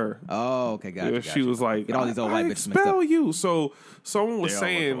was her. Oh, okay, gotcha. She was like, "Get all these old white bitches mixed expel up." you. So someone was They all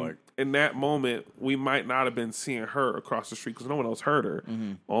saying look alike. in that moment we might not have been seeing her across the street because no one else heard her.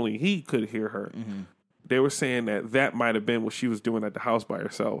 Only he could hear her. They were saying that might have been what she was doing at the house by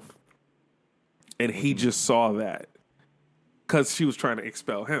herself, and he just saw that because she was trying to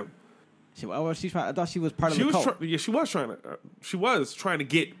expel him. I thought she was part of the cult. She was trying to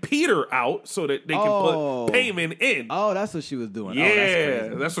get Peter out so that they can put Payman in. Oh, that's what she was doing. Yeah,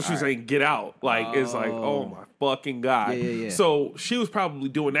 Oh, that's what she was saying. Get out. Like, it's like, oh my fucking God. Yeah. So she was probably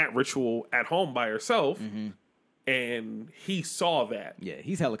doing that ritual at home by herself. And he saw that. Yeah,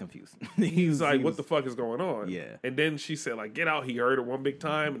 he's hella confused. He's like, what the fuck is going on? Yeah. And then she said, like, get out. He heard her one big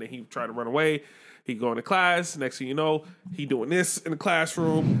time, and then he tried to run away. He going to class. Next thing you know, he doing this in the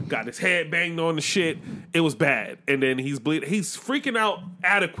classroom, got his head banged on the shit. It was bad. And then he's bleeding. He's freaking out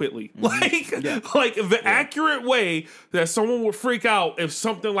adequately. Like the accurate way that someone would freak out if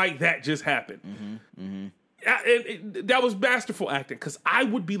something like that just happened. And that was masterful acting because I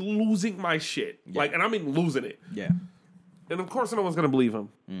would be losing my shit. Like, and I mean losing it. Yeah. And of course, no one's gonna believe him.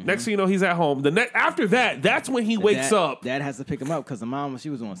 Next thing you know, he's at home. After that, that's when he wakes up. Dad has to pick him up because the mom, she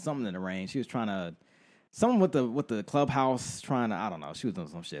was doing something in the rain. She was trying to, someone with the clubhouse trying to, I don't know. She was doing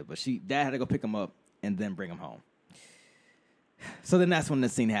some shit, but Dad had to go pick him up and then bring him home. So then that's when the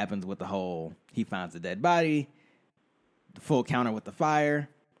scene happens with the whole, he finds the dead body, the full counter with the fire.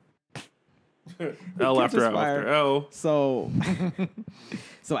 L after L after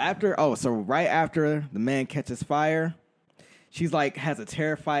L. So right after the man catches fire, she's like has a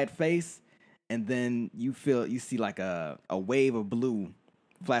terrified face, and then you see like a wave of blue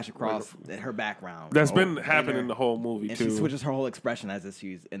flash across her background. That's been happening the whole movie and too. she switches her whole expression as if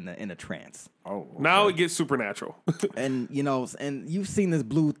she's in a trance. Oh, okay. Now it gets supernatural. And and you've seen this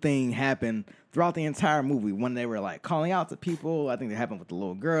blue thing happen throughout the entire movie when they were like calling out to people. I think it happened with the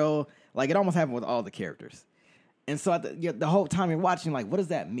little girl. Like it almost happened with all the characters. And so the whole time you're watching, like, what does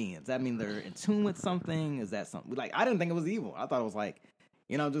that mean? Does that mean they're in tune with something? Is that something like I didn't think it was evil. I thought it was like,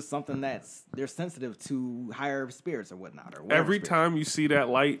 just something they're sensitive to higher spirits or whatnot. Or Every time you see that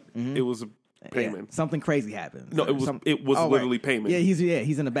light, it was a Payman. Yeah, something crazy happens. No, it was literally Payman. Yeah,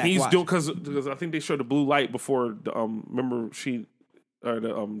 he's in the back. He's doing because I think they showed the blue light before. Remember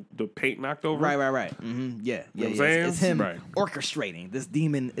the paint knocked over. Right. Mm-hmm. Yeah. You know what I'm saying? It's him Right. orchestrating. This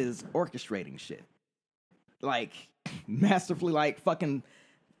demon is orchestrating shit. Like masterfully, like fucking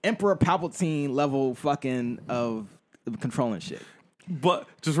Emperor Palpatine level fucking of controlling shit. But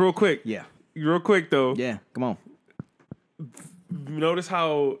just real quick. Yeah. Real quick though. Yeah. Come on. Notice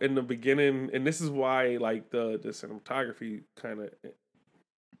how in the beginning, and this is why like the cinematography kind of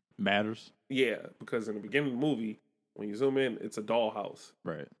matters. Yeah, because in the beginning of the movie, when you zoom in, it's a dollhouse.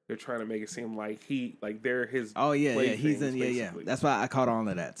 Right. They're trying to make it seem like they're his. Oh yeah, playthings, he's in. Yeah. basically. That's why I caught on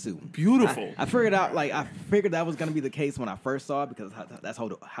to that too. Beautiful. I figured out. Like I figured that was gonna be the case when I first saw it because that's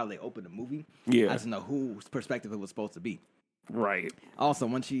how they opened the movie. Yeah. I just know whose perspective it was supposed to be. Right. Also,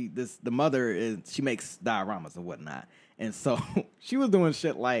 when the mother she makes dioramas and whatnot, and so she was doing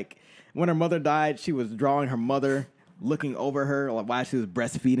shit like when her mother died, she was drawing her mother looking over her like while she was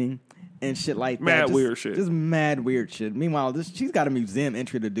breastfeeding and shit like that. Mad weird shit. Just mad weird shit. Meanwhile, she's got a museum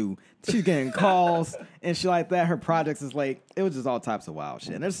entry to do. She's getting calls and shit like that. Her projects is like it was just all types of wild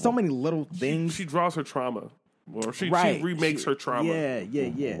shit. And there's so many little things. She draws her trauma. Or she remakes her trauma.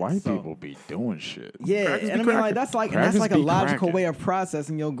 Yeah. White people be doing shit. Yeah, Crackers be and I mean, like that's like a be logical cracking. way of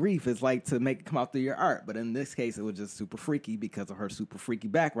processing your grief. It's like to make it come out through your art. But in this case, it was just super freaky because of her super freaky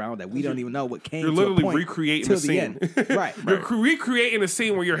background that we don't even know what came. You're to a literally point recreating till the scene. end. Right. You're recreating a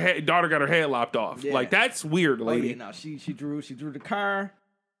scene where your daughter got her head lopped off. Yeah. Like that's weird, Oh, lady. yeah, no, she drew the car,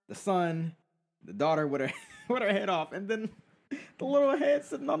 the son, the daughter with her with her head off, and then the little head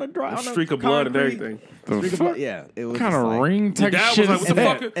sitting on the dry, A on the streak of blood and concrete. everything. Streak of blood. Yeah, it was What kind just of like, ring The type dad was shit like, is what the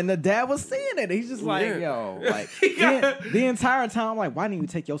that? fuck? and the dad was seeing it. He's just like, Yeah. yo, like Yeah. the entire time, like, why didn't you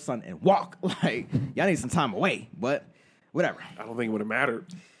take your son and walk? Like, y'all need some time away, but whatever. I don't think it would have mattered.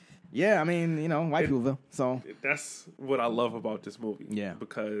 Yeah, I mean, white people will. So That's what I love about this movie. Yeah.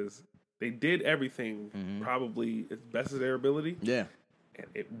 Because they did everything probably as best as their ability. yeah,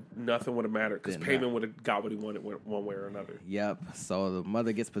 And nothing would have mattered because Didn't Payman would have got what he wanted one way or another. yep. So the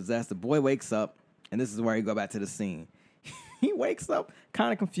mother gets possessed. The boy wakes up, and this is where you go back to the scene. He wakes up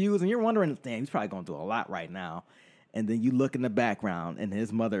kind of confused, and you're wondering, damn, he's probably going through a lot right now. And then you look in the background, and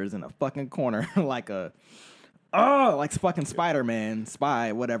his mother is in a fucking corner like fucking Spider-Man,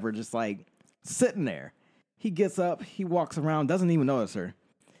 spy, whatever, just like sitting there. He gets up, he walks around, doesn't even notice her.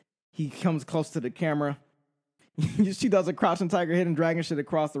 He comes close to the camera. She does a crouching tiger, hidden dragon shit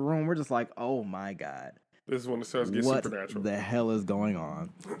across the room. We're just like, oh my God. This is when it starts to get What supernatural. the hell is going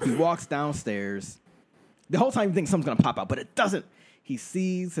on? He walks downstairs. The whole time you think something's gonna pop out, but it doesn't. He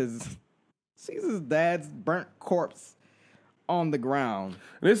sees his dad's burnt corpse on the ground.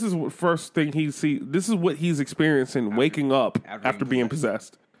 And this is what first thing he sees. This is what he's experiencing waking up after being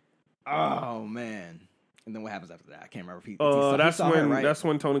possessed. Oh man! And then what happens after that? I can't remember. If he saw her, right? That's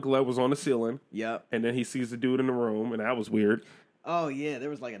when Tony Collette was on the ceiling. Yep. And then he sees the dude in the room, and that was weird. Oh yeah, there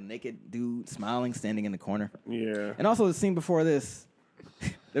was like a naked dude smiling, standing in the corner. Yeah. And also the scene before this,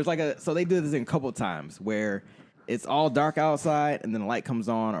 there's like so they do this in a couple times where it's all dark outside and then the light comes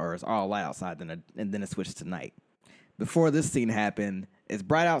on, or it's all light outside and then it switches to night. Before this scene happened, it's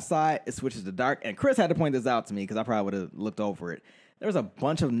bright outside, it switches to dark, and Chris had to point this out to me because I probably would have looked over it. There's a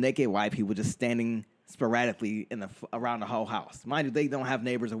bunch of naked white people just standing sporadically around the whole house. Mind you, they don't have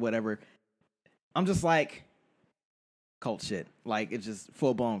neighbors or whatever. I'm just like, cult shit. Like, it's just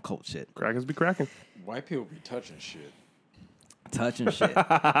full-blown cult shit. Crackers be cracking. White people be touching shit. Touching shit.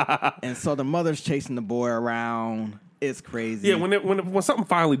 And so the mother's chasing the boy around. It's crazy. Yeah, when something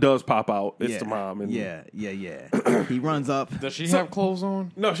finally does pop out, it's the mom. And Yeah. He runs up. Does she have clothes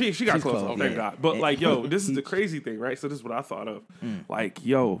on? No, she got She's close. close, Oh, thank yeah. God. But And- like, yo, this is the crazy thing, right? So this is what I thought of. Like,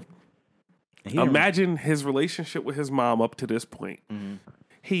 yo, He didn't- imagine his relationship with his mom up to this point.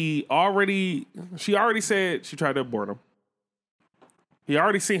 She already said she tried to abort him. He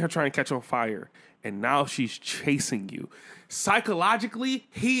already seen her try and catch on fire, and now she's chasing you. Psychologically,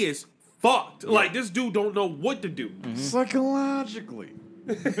 he is fucked. Like, this dude don't know what to do. Psychologically.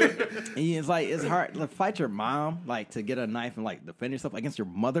 And it's like, it's hard to fight your mom, like to get a knife and like defend yourself against your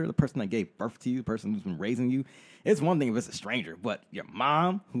mother, the person that gave birth to you, the person who's been raising you. It's one thing if it's a stranger, but your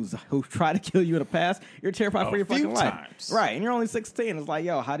mom who tried to kill you in the past, you're terrified for your few fucking life. times. Right. And you're only 16. It's like,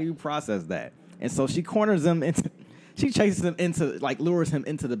 yo, how do you process that? And so she corners him she chases him lures him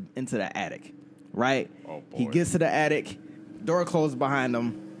into the attic. Right? Oh, boy. He gets to the attic, door closes behind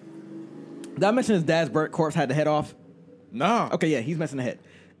him. Did I mention his dad's burnt corpse had the head off? No. Okay, yeah, he's missing the head.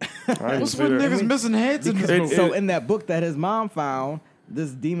 What's with niggas missing heads in this movie? So in that book that his mom found,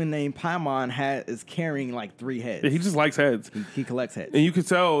 this demon named Paimon is carrying like 3 heads. Yeah, he just likes heads. He collects heads. And you could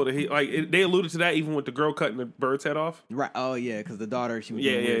tell that they alluded to that even with the girl cutting the bird's head off. Right. Oh yeah, because the daughter she was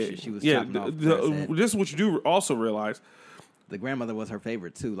Yeah, doing yeah, weird shit. She was yeah. chopping off the bird's head. This is what you do also realize. The grandmother was her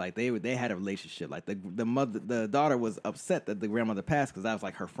favorite too. Like they had a relationship. Like the daughter was upset that the grandmother passed because that was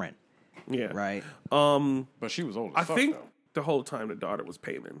like her friend. Yeah. Right. But she was old as I fuck, think though. the whole time the daughter was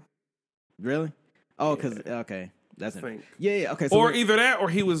Payman. Really? Oh, because okay, that's it. think. Yeah. Okay. So Or either that or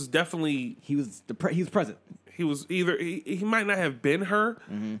he was definitely he was present. he was either he might not have been her,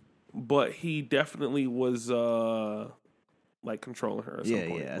 Mm-hmm. but he definitely was like controlling her at some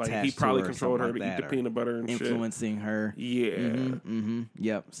point. Yeah. Like he attached to probably her or controlled her something to like eat the that, or peanut butter and shit. influencing her. Yeah. Mm-hmm.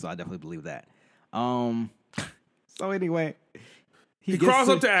 Yep. So I definitely believe that. So anyway, He crawls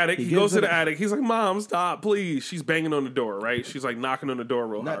up to the attic. He goes to the attic. He's like, "Mom, stop, please." She's banging on the door, right? She's like knocking on the door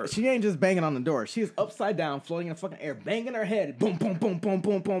real hard. She ain't just banging on the door. She is upside down, floating in the fucking air, banging her head. Boom, boom, boom, boom,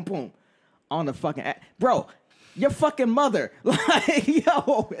 boom, boom, boom. On the fucking bro, your fucking mother, like,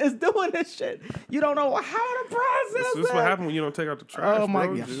 yo, is doing this shit. You don't know how to process This is what happens when you don't take out the trash. Oh my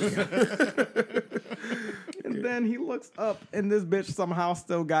bro. God. And then he looks up, and this bitch somehow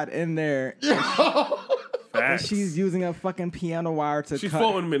still got in there. And she's using a fucking piano wire to She's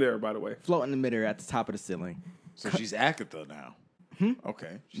floating in midair, by the way. Floating in midair at the top of the ceiling. So she's Agatha now.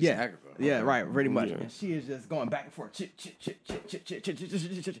 Okay. She's Yeah. Agatha. Yeah, Okay. right, pretty much. Yeah. And she is just going back and forth.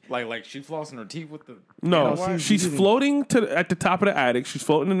 Like she flossing her teeth with the No, piano wire? she's floating at the top of the attic. She's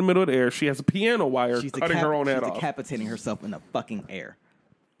floating in the middle of the air. She has a piano wire She's cutting her own head off. decapitating herself in the fucking air.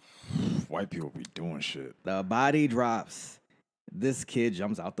 white people be doing shit. The body drops. This kid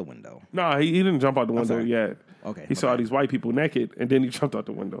jumps out the window. No, he didn't jump out the window sorry. yet. Okay. He saw these white people naked, and then he jumped out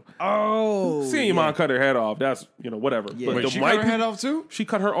the window. Oh. Seeing your mom cut her head off, that's, whatever. Yeah. But Wait, the she white cut her head off too? She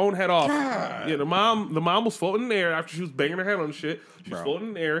cut her own head off. God. Yeah, the mom was floating in the air after she was banging her head on shit. She was floating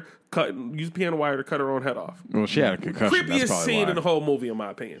in the air, used piano wire to cut her own head off. Well, she had a concussion. Creepiest scene in the whole movie, in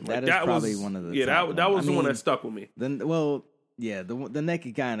my opinion. That is probably one of the top that was ones. the I one mean, that stuck with me. Then, well, yeah, the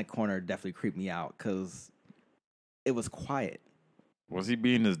naked guy in the corner definitely creeped me out because it was quiet. Was he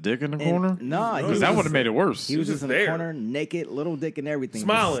being his dick in the corner? No, because that would have made it worse. He was just in the there. corner, naked, little dick and everything,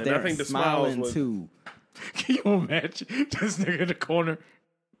 Smiling. just I staring, think the smiles was- too. Can you imagine this nigga in the corner?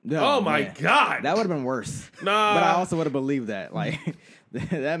 No, Oh my man. God. That would have been worse. Nah. But I also would have believed that. Like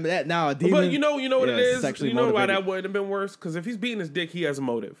that now a demon. But you know what it is? Sexually You know why motivated. that wouldn't have been worse? Because if he's beating his dick, he has a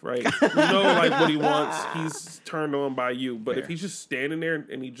motive, right? You know, like what he wants, he's turned on by you. But if he's just standing there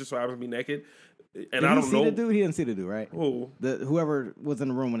and he just so happens to be naked, and Did I he don't see know. the dude? He didn't see the dude, right? Who? Whoever was in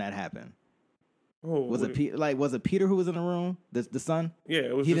the room when that happened. Was what- it Peter who was in the room? The son? Yeah,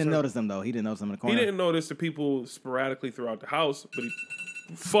 it was He just didn't her. notice them though. He didn't notice them in the corner. He didn't notice the people sporadically throughout the house, but he.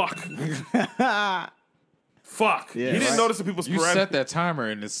 Fuck. Fuck. Yeah, he didn't right. notice the people You sporadically. set that timer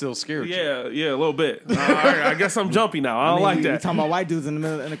and it still scared you. Yeah, a little bit. I guess I'm jumpy now. I don't like You that. talking about white dudes in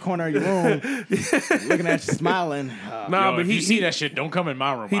the corner of your room, looking at you, smiling. Nah, Yo, but if he you see that shit, don't come in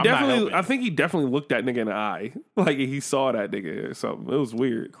my room. He I'm definitely. not helping. I think he definitely looked that nigga in the eye, like he saw that nigga or something. It was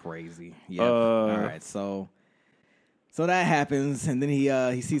weird. Crazy. Yeah. All right. So that happens, and then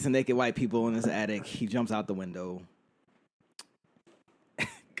he sees some naked white people in his attic. He jumps out the window.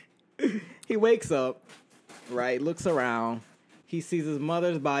 He wakes up, right? Looks around. He sees his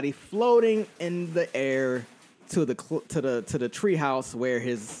mother's body floating in the air to the treehouse where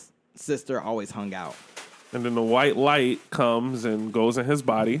his sister always hung out. And then the white light comes and goes in his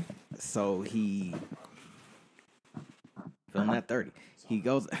body. So he feeling that 30. He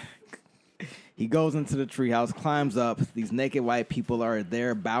goes into the treehouse, climbs up. These naked white people are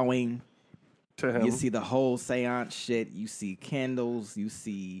there bowing. To him, You see the whole seance shit. You see candles. You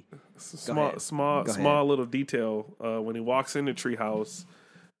see small little detail. When he walks in the treehouse,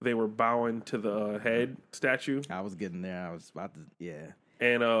 they were bowing to the head statue. I was getting there. I was about to, yeah.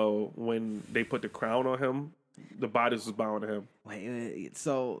 And when they put the crown on him, the bodies was bowing to him. Wait,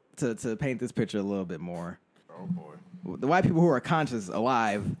 so to paint this picture a little bit more, Oh boy. the white people who are conscious,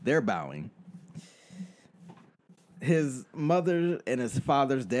 alive, they're bowing. His mother and his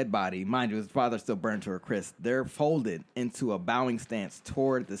father's dead body, mind you, his father still burned to a crisp. They're folded into a bowing stance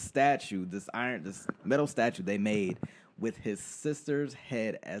toward the statue, this metal statue they made with his sister's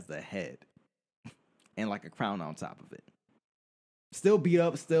head as the head, and like a crown on top of it. Still beat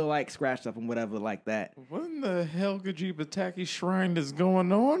up, still like scratched up and whatever like that. What in the hell Gajibitaki shrine is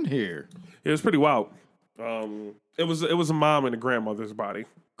going on here? It was pretty wild. It was a mom and a grandmother's body.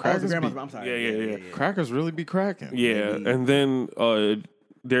 Crackers Grandma's, be, I'm sorry. Yeah. crackers really be cracking. Yeah, and then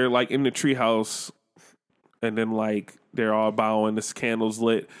they're like in the treehouse, and then like they're all bowing. This candles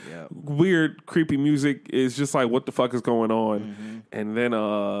lit. Yeah. Weird, creepy music is just like, what the fuck is going on? Mm-hmm. And then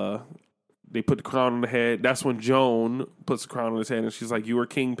they put the crown on the head. That's when Joan puts the crown on his head, and she's like, "You were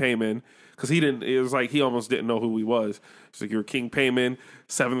King Payman," because he didn't. It was like he almost didn't know who he was. She's like, "You were King Payman,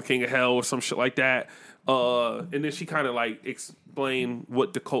 seventh king of hell," or some shit like that. And then she kind of like explained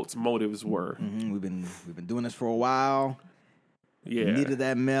what the cult's motives were. We've been doing this for a while. Yeah, Needed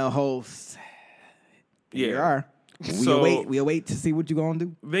that male host. Here you yeah. are. So- We await to see what you're gonna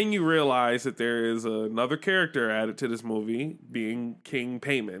do. Then you realize that there is another character added to this movie, being King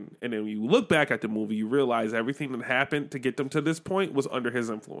Payman. And then when you look back at the movie, you realize everything that happened to get them to this point was under his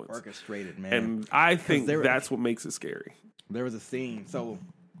influence. Orchestrated, man. And I think they were- that's what makes it scary. There was a scene. So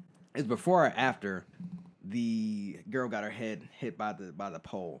it's before or after the girl got her head hit by the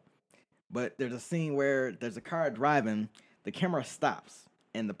pole. But there's a scene where there's a car driving. the camera stops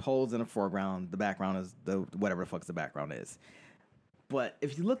and the pole's in the foreground. The background is the whatever the fuck the background is. But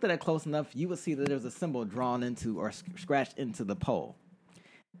if you looked at it close enough, you would see that there's a symbol drawn into or scratched into the pole.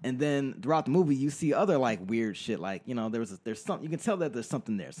 And then throughout the movie, you see other like weird shit, like there's something you can tell that there's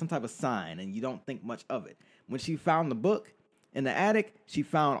something there, some type of sign, and you don't think much of it. When she found the book in the attic, she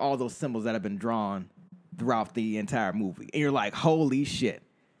found all those symbols that have been drawn throughout the entire movie, and you're like, holy shit.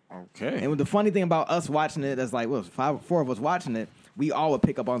 Okay. And the funny thing about us watching it, is like, four of us watching it, we all would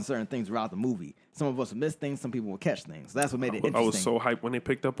pick up on certain things throughout the movie. Some of us would miss things, some people would catch things. So that's what made it interesting. I was so hyped when they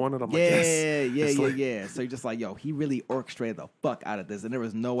picked up on it. I'm like, yes. Yeah. So you're just like, yo, he really orchestrated the fuck out of this, and there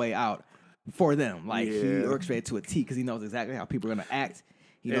was no way out for them. Like, he orchestrated to a T because he knows exactly how people are going to act.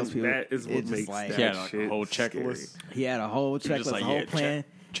 He knows people. That is what makes that he had like a whole checklist. Scary. He had a whole checklist, a whole plan.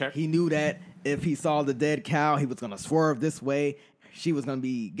 Check. He knew that if he saw the dead cow, he was going to swerve this way. She was going to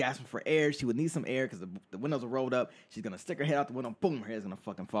be gasping for air. She would need some air because the windows are rolled up. She's going to stick her head out the window. Boom, her head's going to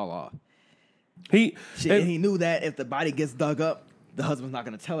fucking fall off. And he knew that if the body gets dug up, the husband's not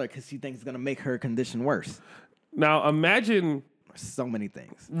going to tell her because she thinks it's going to make her condition worse. Now, imagine... So many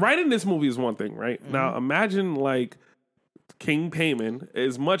things. Writing this movie is one thing, right? Mm-hmm. Now, imagine, like, King Payman,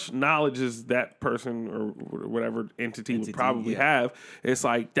 as much knowledge as that person or whatever entity would probably have, it's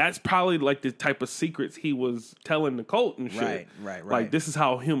like, that's probably, like, the type of secrets he was telling the cult and shit. Right. Like, this is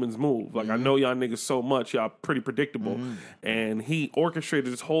how humans move. Like, I know y'all niggas so much. Y'all pretty predictable. And he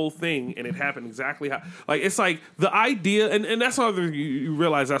orchestrated this whole thing, and it happened exactly how... Like, it's like, the idea... And that's why you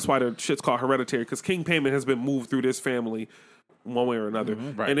realize that's why the shit's called Hereditary, because King Payman has been moved through this family one way or another.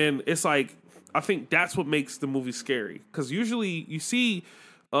 Right. And then it's like... I think that's what makes the movie scary. Because usually you see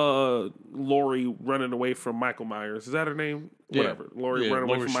Laurie running away from Michael Myers. Is that her name? Yeah. Whatever. Laurie running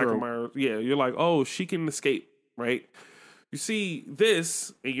away from Michael Myers. Yeah, you're like, oh, she can escape, right? You see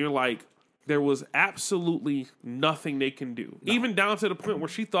this, and you're like, there was absolutely nothing they can do. No. Even down to the point where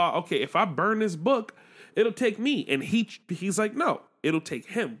she thought, okay, if I burn this book, it'll take me. And he's like, no, it'll take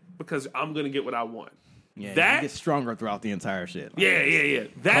him because I'm going to get what I want. Yeah, that gets stronger throughout the entire shit. Like, yeah.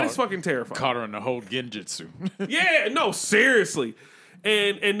 That is fucking terrifying. Caught her in the whole genjutsu. Yeah, no, seriously.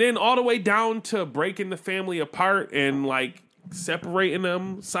 And then all the way down to breaking the family apart and like separating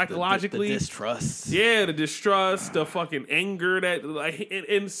them psychologically. The distrust. Yeah, the distrust, the fucking anger that like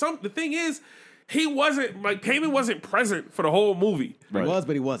the thing is, he wasn't like Payman wasn't present for the whole movie. Right. He was,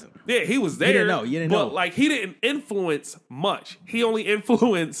 but he wasn't. Yeah, he was there. You didn't know. But like he didn't influence much. He only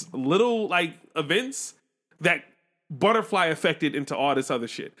influenced little like events that butterfly affected into all this other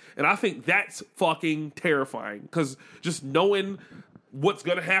shit. And I think that's fucking terrifying. Because just knowing what's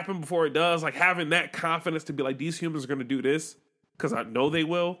going to happen before it does, like having that confidence to be like, these humans are going to do this because I know they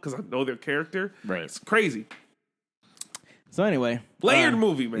will, because I know their character. Right. It's crazy. So anyway. Layered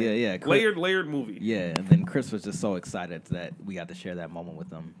movie, man. Yeah. Layered movie. Yeah, and then Chris was just so excited that we got to share that moment with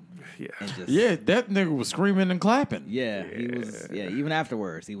him. Yeah. That nigga was screaming and clapping. Yeah, he was. Yeah, even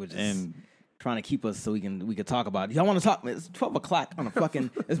afterwards, he was just... trying to keep us so we could talk about it. Y'all want to talk? It's 12 o'clock on a fucking...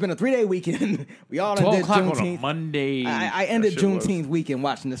 It's been a 3-day weekend. We all 12 did o'clock Juneteenth. on a Monday. I ended Juneteenth weekend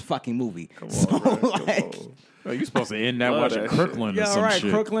watching this fucking movie. Come on, Well, you're supposed to end that watching Crooklyn or some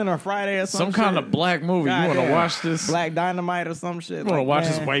shit. Crooklyn or Friday or some kind of black movie. God, you want to watch this? Black Dynamite or some shit. You want to watch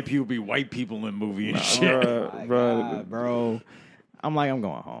this white people be white people in movie and shit. Bro. I'm going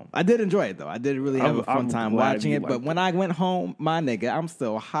home. I did enjoy it, though. I did really have a fun time watching it. But when I went home, my nigga, I'm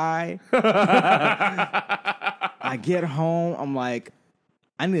still high. I get home, I'm like,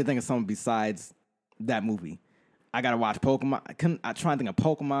 I need to think of something besides that movie. I got to watch Pokemon. I try and think of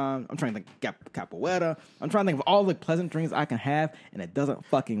Pokemon. I'm trying to think of Capoeira. I'm trying to think of all the pleasant dreams I can have, and it doesn't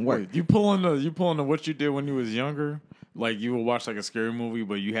fucking work. Wait, you pulling the what you did when you was younger? Like, you would watch, like, a scary movie,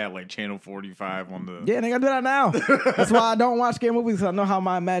 but you had, like, Channel 45 on the... Yeah, nigga, I do that now. That's why I don't watch scary movies, because I know how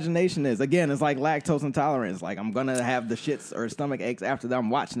my imagination is. Again, it's like lactose intolerance. Like, I'm going to have the shits or stomach aches after that I'm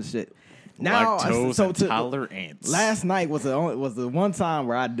watching the shit. Now, lactose intolerance. Last night was the one time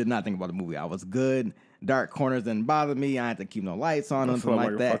where I did not think about the movie. I was good. Dark corners didn't bother me. I had to keep no lights on or anything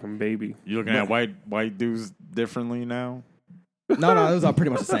like that. A fucking baby. You looking at white dudes differently now? No, it was all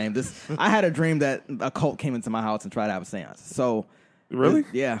pretty much the same. I had a dream that a cult came into my house and tried to have a seance. So, really?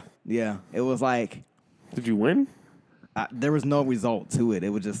 Yeah. It was like, did you win? There was no result to it. It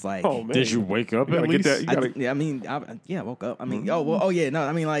was just like, oh man, did you wake up at least? I woke up. I mean,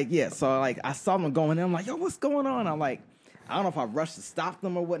 So like, I saw them going in. I'm like, yo, what's going on? I'm like, I don't know if I rushed to stop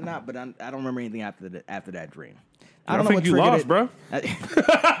them or whatnot, but I don't remember anything after that dream. I don't know think what you lost, bro.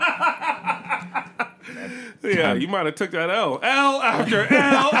 Yeah, you might have took that L. L after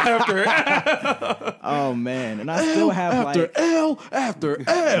L after L. Oh man, and I still have L after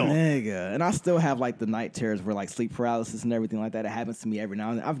L. nigga, and I still have like the night terrors where like sleep paralysis and everything like that. It happens to me every now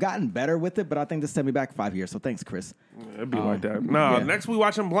and then. I've gotten better with it, but I think this set me back 5 years. So thanks, Chris. It'd be like that. No, next we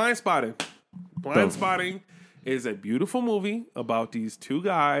watching Blind Spotting. Blind Spotting is a beautiful movie about these two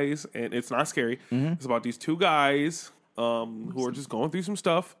guys, and it's not scary. It's about these two guys who are just going through some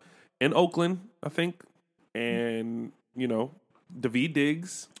stuff in Oakland, I think, and Daveed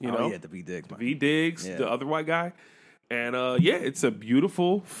Diggs, Daveed Diggs, Daveed Diggs, the other white guy, and it's a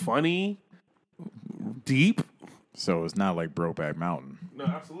beautiful, funny, deep. So it's not like Brokeback Mountain. No,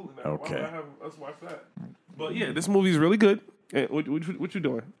 absolutely not. Okay. Why would I have us watch that? But yeah, this movie is really good. Hey, what you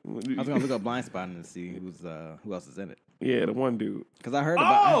doing? I was gonna look up Blind Spotting and see who else is in it. Yeah, the one dude. Because I heard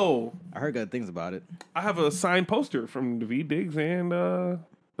I heard good things about it. I have a signed poster from Daveed Diggs and the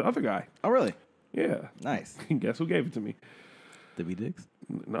other guy. Oh, really? Yeah. Nice. Guess who gave it to me? Daveed Diggs?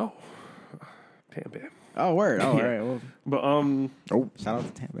 No. Tampan. Oh, word. Oh, all right. Well, but shout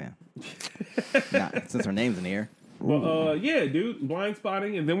out to Tampan. Since her name's in the air. Well, dude, Blind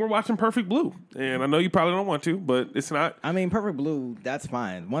Spotting, and then we're watching Perfect Blue. And I know you probably don't want to, but it's not. I mean, Perfect Blue, that's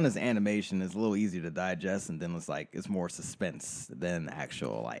fine. One is animation, it's a little easier to digest, and then it's more suspense than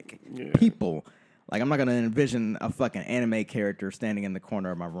actual people. Like, I'm not gonna envision a fucking anime character standing in the corner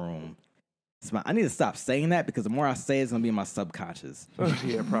of my room. I need to stop saying that because the more I say, it's gonna be in my subconscious.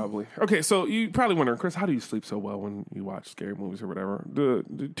 Yeah, probably. Okay, so you probably wondering, Chris, how do you sleep so well when you watch scary movies or whatever?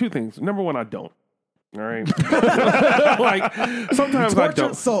 The two things. Number one, I don't. All right. Sometimes I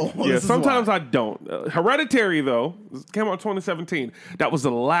don't. Soul. Yeah, sometimes I don't. Hereditary, though, came out in 2017. That was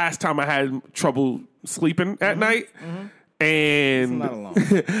the last time I had trouble sleeping at night. And not alone.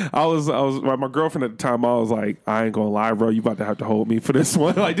 I was my girlfriend at the time. I was like, I ain't gonna lie, bro. You about to have to hold me for this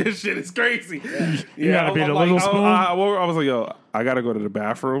one. Like, this shit is crazy. You gotta be the little spoon. I was like, yo, I gotta go to the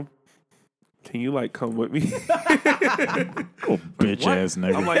bathroom. Can you come with me? Bitch ass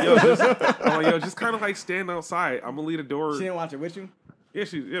nigga. I'm like, yo, just kind of stand outside. I'm gonna leave the door. She didn't watch it with you? Yeah,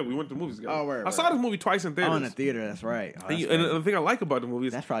 we went to the movies together. Oh, word. I saw this movie twice in theaters. Oh, in the theater, that's right. Oh, And the thing I like about the movie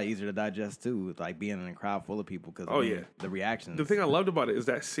is that's probably easier to digest too, with being in a crowd full of people because the reactions. the thing I loved about it is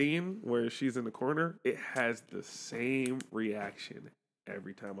that scene where she's in the corner. It has the same reaction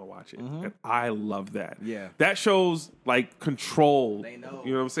every time I watch it, and I love that. Yeah, that shows control. They know.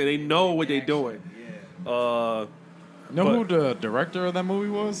 You know what I'm saying? They know what they're doing. Yeah. Who the director of that movie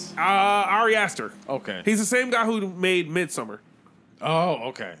was? Ari Aster. Okay. He's the same guy who made Midsommar. Oh,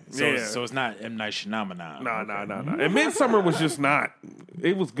 okay. So Yeah. so it's not M. Night Shyamalan. No. And Midsommar was just not.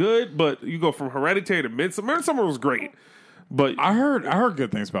 It was good, but you go from Hereditary to Midsommar. Midsommar was great, but I heard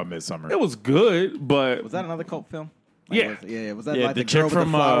good things about Midsommar. it was good. But Was that another cult film? Yeah. Was that Yeah, the girl with the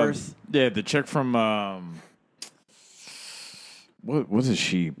flowers? the chick from what is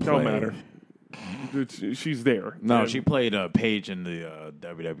she? don't play? matter. She's there. No, And- she played Paige in the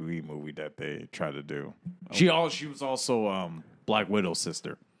WWE movie that they tried to do. She was also Black Widow's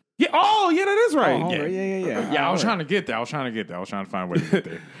sister. Yeah. Oh, yeah, that is right. Oh, yeah. Yeah, I was trying to get there. I was trying to find a way to get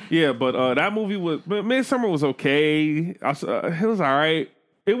there. Yeah, but that movie but Midsommar was okay. It was all right.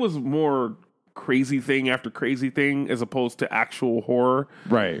 It was more crazy thing after crazy thing as opposed to actual horror.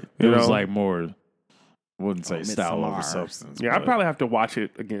 Right. It was more, I wouldn't say style over Midsommar. substance. Yeah, I'd but- probably have to watch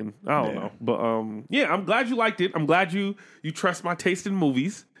it again. I don't know. But I'm glad you liked it. I'm glad you trust my taste in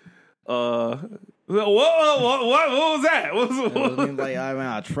movies. What was that?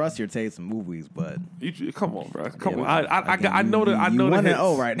 I trust your taste in movies, but Come on, bro. Come on. I know that. I know you that.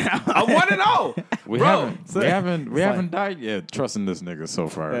 1-0 right now. I want to know, We bro. haven't died yet trusting this nigga so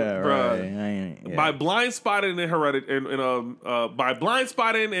far. Yeah, Bruh. right. By blind spotting and by blind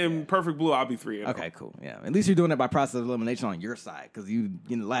spotting and Perfect Blue, I'll be 3-0. Okay, cool. Yeah, at least you're doing it by process of elimination on your side because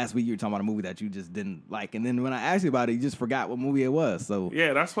last week you were talking about a movie that you just didn't like, and then when I asked you about it, you just forgot what movie it was. So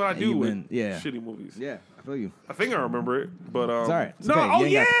Yeah, that's what I do you've with been- yeah. shitty movies. yeah, I feel you. I think I remember it, but It's all right. It's no, okay. oh You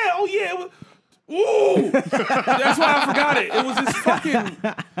yeah, ain't it was, ooh, that's why I forgot it. It was this fucking,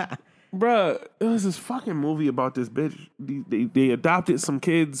 bruh. It was this fucking movie about this bitch. They adopted some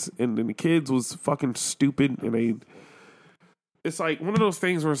kids, and then the kids was fucking stupid, and it's like one of those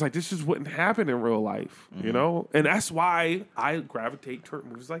things where it's like this just wouldn't happen in real life, you know? And that's why I gravitate toward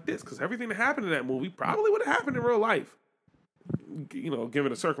movies like this, because everything that happened in that movie probably would have happened in real life. Given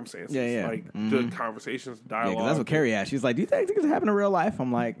the circumstances. Yeah. Like the conversations, Yeah, dialogue. because that's what Carrie asked. She's like, "Do you think this happen in real life?"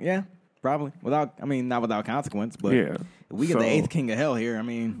 I'm like, "Yeah, probably. Not without consequence, but Yeah. if we get the eighth king of hell here. I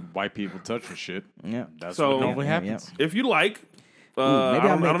mean, White people touching shit. yeah, That's So- what normally Yeah, happens. If you like, maybe I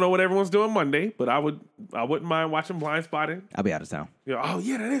I'll make- don't know what everyone's doing Monday, but I wouldn't mind watching Blind Spotting. I'll be out of town. Oh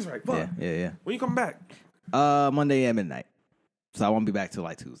yeah, that is right. Fuck. Yeah. When you come back? Monday at midnight. So I won't be back till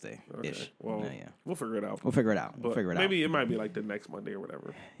like Tuesday ish. Okay. Well, yeah. we'll figure it out. We'll figure it out. Maybe it might be like the next Monday or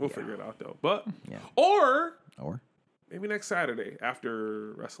whatever. We'll figure it out though. But Yeah. or Or maybe next Saturday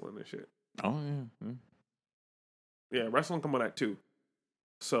after wrestling and shit. Oh yeah. Yeah, wrestling come on at 2.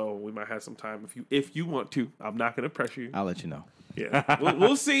 So we might have some time if you want to. I'm not gonna pressure you. I'll let you know. Yeah,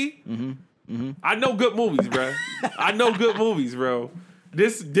 we'll see. I know good movies, bro. I know good movies, bro.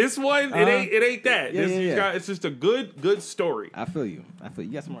 This one, it ain't that. Yeah. It's just a good story. I feel you. You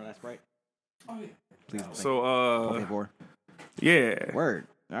got some more of that Sprite? Oh yeah. Please. So Okay, 4. yeah. Word.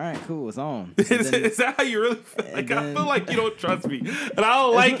 All right, cool. It's on. Is that how you really feel? Like, I feel like you don't trust me, and I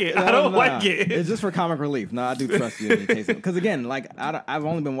don't like it. It's just for comic relief. No, I do trust you in case. Because again, like I've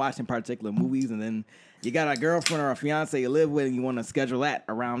only been watching particular movies, and then you got a girlfriend or a fiance you live with, and you want to schedule that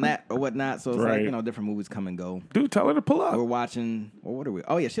around that or whatnot. So it's like different movies come and go. Dude, tell her to pull up. We're watching. Well, what are we?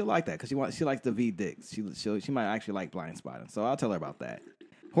 Oh yeah, she'll like that because she likes the V dicks. She might actually like Blind Spotting. So I'll tell her about that.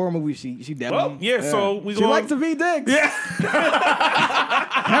 Horror movie, she definitely. Well, yeah. So she likes the V dicks. Yeah.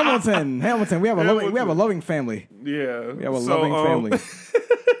 Hamilton. We have a loving family. Yeah. We have a loving family.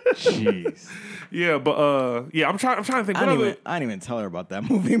 Jeez. Yeah, but I'm trying to think. I didn't even tell her about that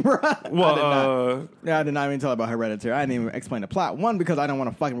movie, bro. Well, I did not even tell her about Hereditary. I didn't even explain the plot. One, because I don't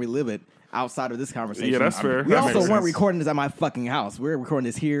want to fucking relive it outside of this conversation. Yeah, that's fair. We also weren't recording this at my fucking house. We're recording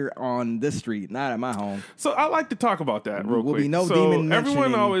this here on this street, not at my home. So I like to talk about that real quick. Be no so demon everyone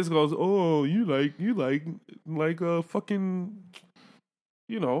mentioning. always goes, "Oh, you like fucking."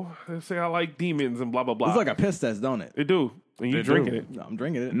 You know, they say I like demons and blah blah blah. It's like a piss test, don't it? They do, and you They drinking do. it. No, I'm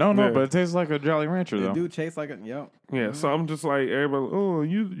drinking it. No, Yeah. but it tastes like a Jolly Rancher They though. do chase like a yep. Yeah, so I'm just like everybody. Oh,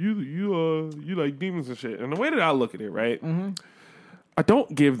 you like demons and shit. And the way that I look at it, right? Mm-hmm. I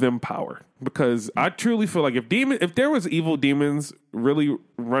don't give them power because I truly feel like if there was evil demons really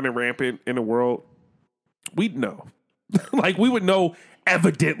running rampant in the world, we'd know. Like we would know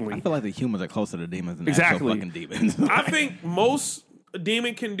evidently. I feel like the humans are closer to demons than Exactly. actual fucking demons. I think most a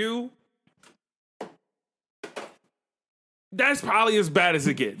demon can do. That's probably as bad as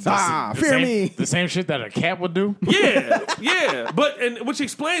it gets. Fear me. The same shit that a cat would do. Yeah, but which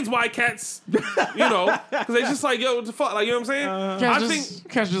explains why cats, because they just like, yo, what the fuck, like, you know what I'm saying?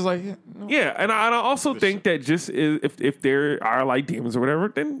 Cat's just like, Yeah, and I also think that just if there are like demons or whatever,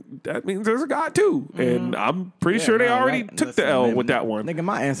 then that means there's a God too, and I'm pretty sure they already took the L with that one. Nigga,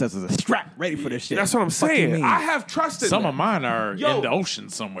 my ancestors are strapped, ready for this shit. That's what I'm Fuck you saying. mean? I have trusted some them. of mine are Yo. in the ocean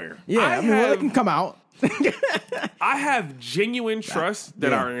somewhere. Yeah, I mean, they can come out. I have genuine trust that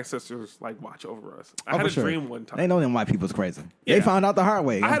Yeah. our ancestors like watch over us. I Oh, had for a sure. dream one time. They know them white people's crazy. Yeah. They found out the hard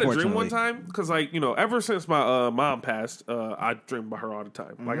way. I had a dream one unfortunately. time because, like, ever since my mom passed, I dream about her all the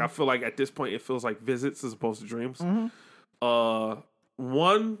time. Like, I feel like at this point, it feels like visits as opposed to dreams.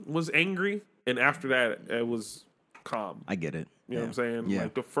 One was angry, and after that, it was calm. I get it. You know what I'm saying? Yeah.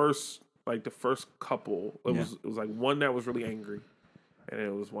 Like the first couple, it was like one that was really angry, and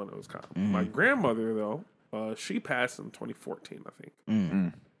it was one that was calm. My grandmother though, she passed in 2014, I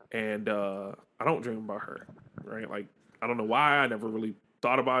think, and I don't dream about her. Right? Like I don't know why. I never really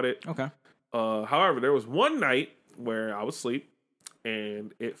thought about it. Okay. However, there was one night where I was asleep,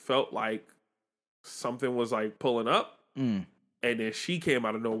 and it felt like something was like pulling up, and then she came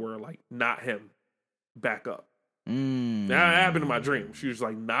out of nowhere, like not him, back up. That happened in my dream. She was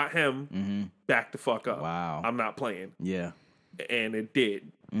like, not him, back the fuck up. Wow. I'm not playing. Yeah. And it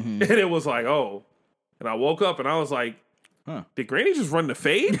did. And it was like, oh. And I woke up and I was like, did Granny just run the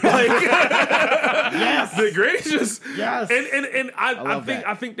fade? Like, yes. Did Granny just? Yes. And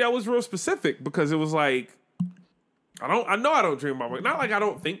I think that was real specific because it was like, I know I don't dream about not like I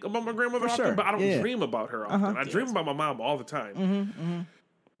don't think about my grandmother often, sure. but I don't Yeah. dream about her often. I dream about my mom all the time. Mm-hmm.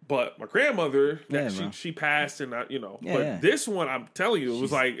 But my grandmother, Yeah, man. she passed, and Yeah, but yeah. this one, I'm telling you, it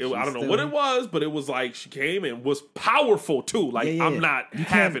was like I don't know still- what it was, but it was like she came and was powerful too. Like Yeah. I'm not You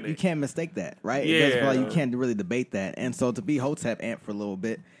having can't, You it. can't mistake that, right? Yeah. That's why you can't really debate that. And so to be Hotep Ant for a little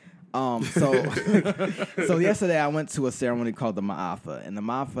bit. So so yesterday I went to a ceremony called the Ma'afa, and the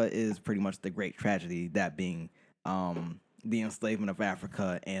Ma'afa is pretty much the great tragedy, that being the enslavement of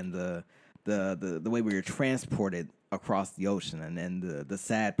Africa and the way we were transported across the ocean, and then the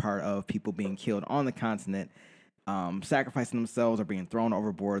sad part of people being killed on the continent, sacrificing themselves or being thrown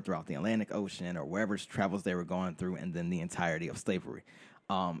overboard throughout the Atlantic Ocean or wherever travels they were going through, and then the entirety of slavery.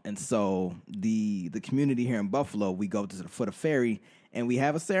 And so the community here in Buffalo, we go to the foot of ferry and we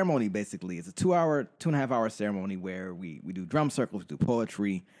have a ceremony. Basically, it's a 2.5 hour ceremony where we do drum circles, we do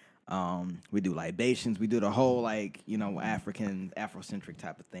poetry, we do libations, we do the whole African Afrocentric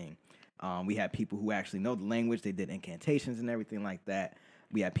type of thing. We had people who actually know the language. They did incantations and everything like that.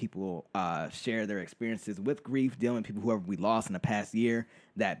 We had people share their experiences with grief, dealing with people whoever we lost in the past year,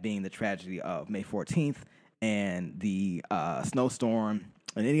 that being the tragedy of May 14th and the snowstorm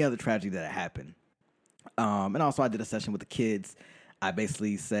and any other tragedy that happened. And also I did a session with the kids. I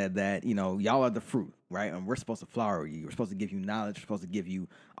basically said that, y'all are the fruit, right? And we're supposed to flower you. We're supposed to give you knowledge. We're supposed to give you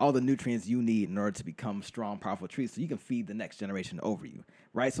all the nutrients you need in order to become strong, powerful trees so you can feed the next generation over you,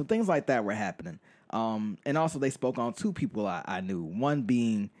 right? So things like that were happening. And also they spoke on two people I knew, one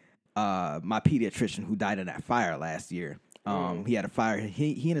being my pediatrician who died in that fire last year. He had a fire.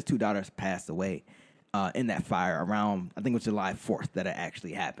 He and his two daughters passed away in that fire around, I think it was July 4th that it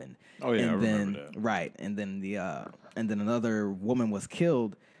actually happened. Oh yeah, and I then, remember that. Right, and then another woman was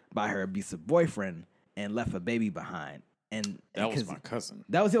killed by her abusive boyfriend and left a baby behind. And That was my cousin.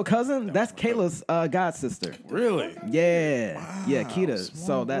 That was your cousin? That's Kayla's god sister. Really? Yeah, Wow, yeah, Keita. small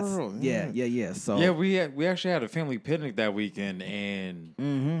So that's world, yeah. So Yeah, we actually had a family picnic that weekend,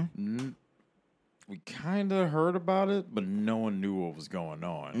 and we kind of heard about it, but no one knew what was going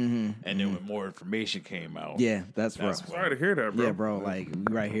on. And then when more information came out, yeah, that's rough. Sorry to hear that, bro. Yeah, bro, like we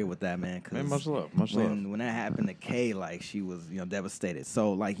right here with that, man. 'Cause man, much love, much love. when that happened to Kay, like she was, devastated.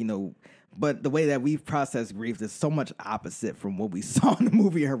 So like, but the way that we've processed grief is so much opposite from what we saw in the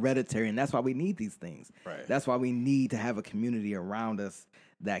movie Hereditary, and that's why we need these things. Right. That's why we need to have a community around us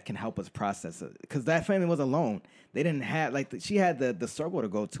that can help us process it. Because that family was alone. They didn't have she had the circle to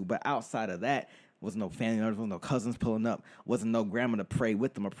go to, but outside of that, wasn't no family members, wasn't no cousins pulling up, wasn't no grandma to pray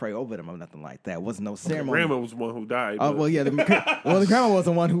with them or pray over them or nothing like that. Wasn't no ceremony. Grandma was the one who died. Oh well, yeah. The grandma was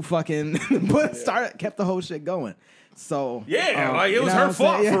the one who fucking kept the whole shit going. So it was her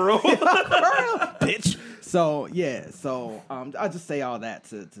fault for real, bitch. So yeah, I'll just say all that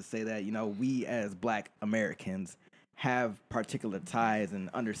to say that we as Black Americans have particular ties and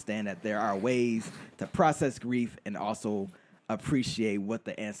understand that there are ways to process grief and also appreciate what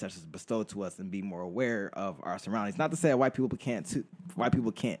the ancestors bestowed to us and be more aware of our surroundings. Not to say that white people can't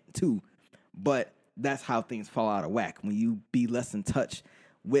too, but that's how things fall out of whack. When you be less in touch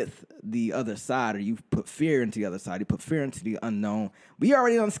with the other side, or you put fear into the other side, you put fear into the unknown. We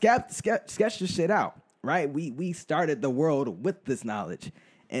already done sketched this shit out, right? We started the world with this knowledge.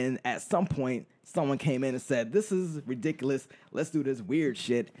 And at some point, someone came in and said, this is ridiculous. Let's do this weird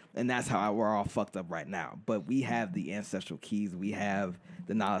shit. And that's how we're all fucked up right now. But we have the ancestral keys. We have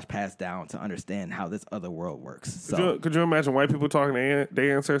the knowledge passed down to understand how this other world works. So, could you imagine white people talking to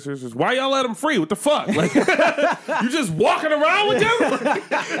their ancestors? Just, why y'all let them free? What the fuck? Like, you just walking around with them?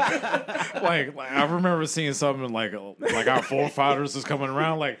 like I remember seeing something like our forefathers is coming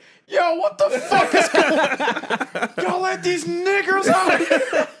around like, yo, what the fuck is going on? Y'all let these niggers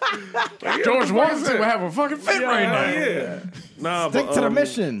out. Like George Washington would have a fucking fit right now. Yeah. Nah, stick to the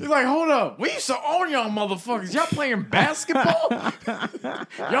mission. He's like, hold up. We used to own y'all motherfuckers. Y'all playing basketball?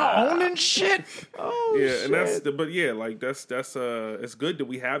 Y'all owning shit? Oh, yeah, shit. and that's it's good that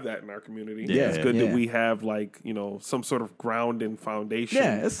we have that in our community. Yeah, It's good yeah. that we have some sort of ground and foundation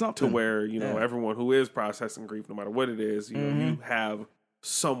Yeah, it's something. to where, everyone who is processing grief, no matter what it is, you have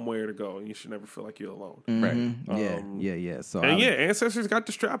somewhere to go and you should never feel like you're alone. Yeah. So ancestors got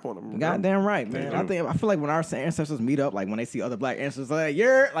the strap on them. goddamn right, man. I feel like when our ancestors meet up, like when they see other Black ancestors, like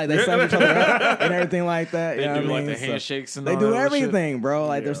they slap each other up and everything like that. They you know do what I like mean? the handshakes and they all do that other shit. everything, bro.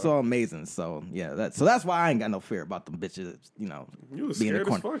 Like they're so amazing. So that's why I ain't got no fear about them bitches. You was being in scared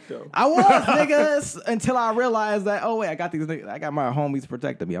the as corner. fuck though. I was niggas until I realized that I got these niggas. I got my homies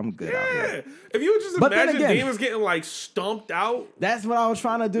protecting me. I'm good out Yeah. here. If you would just But then imagine again- demons getting stomped out. That's what I was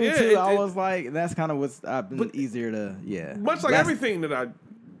trying to do Yeah, too. I was like, that's kind of what's been easier to Much like That's- everything that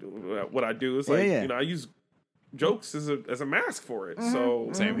what I do is Yeah. I use jokes as a mask for it. So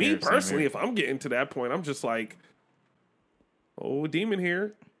Same me here, same personally, here. if I'm getting to that point, I'm just like, oh, demon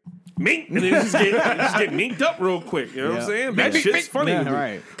here. Mink, and then just get minked up real quick. You know what I'm Yeah. saying? That Mink, shit's mink. funny. Yeah, to me.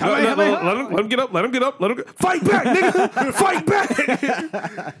 right. Let him get up. Let him get up. Let him get fight back, nigga. Fight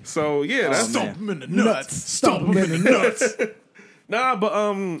back. So yeah, that's Stomp him in the nuts. Stomp him in the nuts. nah. But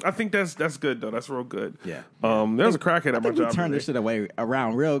I think that's good though. That's real good. Yeah. There's a crackhead I at my think we job. turned today. this shit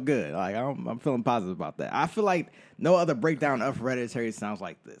around real good. Like I'm feeling positive about that. I feel like no other breakdown of Hereditary sounds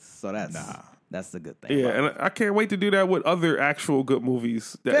like this. So that's the good thing. Yeah, about it. and I can't wait to do that with other actual good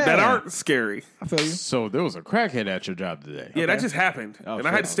movies that aren't scary. I feel you. So there was a crackhead at your job today. Yeah, that just happened, Oh, and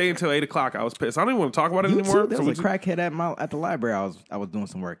I shit. had to stay until 8:00. I was pissed. I don't even want to talk about it You anymore. too? There So was we a crackhead at the library I was doing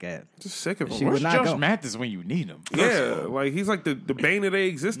some work at. just sick of him. She Where's would not Josh go. Mathis when you need him? Yeah, like he's like the bane of their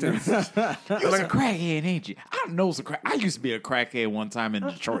existence. You was a crackhead, ain't you? I know it's a crack. I used to be a crackhead one time in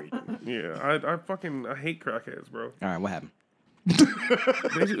Detroit. Yeah, I hate crackheads, bro. All right, what happened?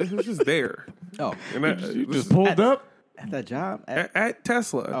 It was just there. Oh, And You just pulled up. At that job? At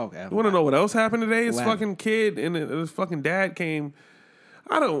Tesla. Oh, okay. You want to know what else happened today? His What fucking kid and his fucking dad came.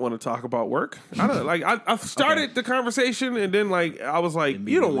 I don't want to talk about work. I don't like. I started the conversation and then like I was like,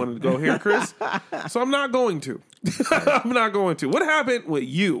 you don't want to go here, Chris. So I'm not going to. I'm not going to. What happened with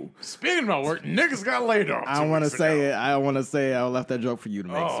you? Speaking about work, niggas got laid off. I don't want to say it. I don't want to say it. I left that joke for you to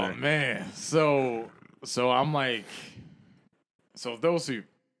make, sir. Oh man. So I'm like, so those who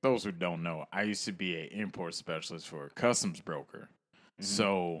don't know, I used to be an import specialist for a customs broker. Mm-hmm.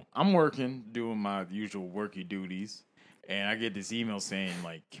 So I'm working, doing my usual worky duties. And I get this email saying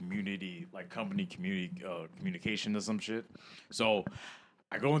like company communication or some shit. So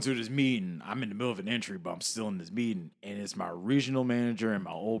I go into this meeting. I'm in the middle of an entry, but I'm still in this meeting. And it's my regional manager and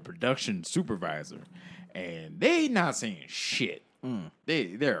my old production supervisor. And they not saying shit.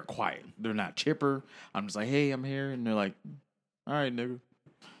 They're quiet. They're not chipper. I'm just like, hey, I'm here. And they're like, all right, nigga.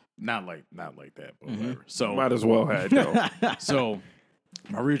 Not like that, but whatever. So Might as well have though. So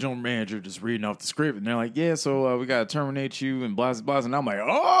my regional manager just reading off the script, and they're like, yeah, so we got to terminate you and blah, blah, blah. And I'm like,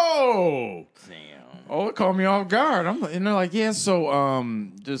 oh, it caught me off guard. And they're like, yeah, so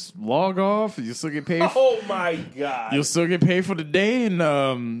just log off. You still get paid. Oh, my God. You'll still get paid for the day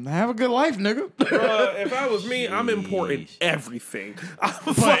and have a good life, nigga. If I was me, I'm importing everything.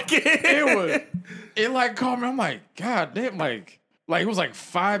 It like caught me. I'm like, God damn, like it was like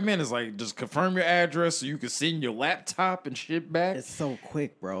 5 minutes. Like, just confirm your address so you can send your laptop and shit back. It's so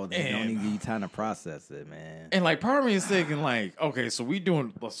quick, bro. They don't even give you time to process it, man. And like, part of me is thinking, like, okay, so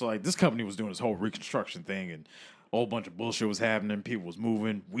this company was doing this whole reconstruction thing, and a whole bunch of bullshit was happening. People was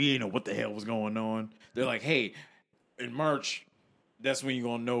moving. We didn't know what the hell was going on. They're like, hey, in March, that's when you're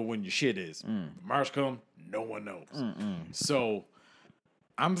gonna know when your shit is. March come, no one knows. So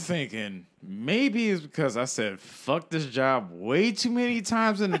I'm thinking maybe it's because I said fuck this job way too many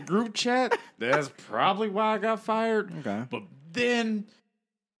times in the group chat. That's probably why I got fired. Okay. But then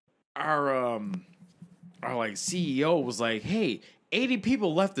our like CEO was like, hey, 80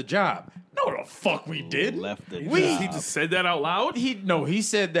 people left the job. No, the fuck we did. Left the job. He just said that out loud? He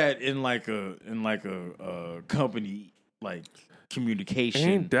said that in like a company like communication.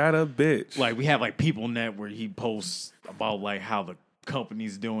 Ain't that a bitch? Like we have like PeopleNet where he posts about like how the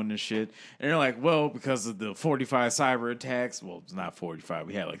company's doing this shit. And they're like, well, because of the 45 cyber attacks, well, it's not 45.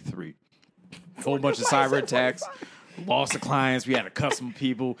 We had like 3. A whole bunch of cyber attacks. Lost the clients. We had to cut some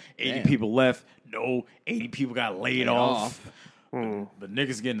people. 80 people left. No, 80 people got laid off. But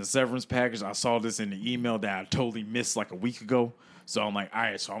niggas getting the severance package. I saw this in the email that I totally missed like a week ago. So I'm like, all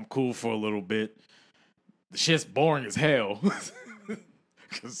right, so I'm cool for a little bit. The shit's boring as hell.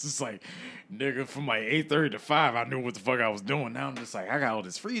 Because it's like, nigga, from like 8:30 to 5, I knew what the fuck I was doing. Now I'm just like, I got all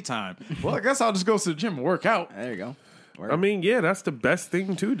this free time. Well, I guess I'll just go to the gym and work out. There you go. I mean, yeah, that's the best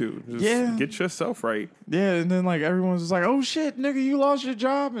thing to do. Just get yourself right. Yeah, and then like everyone's just like, oh shit, nigga, you lost your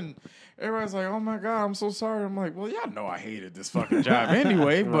job. And everybody's like, oh my God, I'm so sorry. I'm like, well, y'all know I hated this fucking job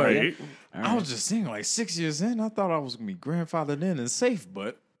anyway. But Right. I was just thinking, like 6 years in, I thought I was going to be grandfathered in and safe,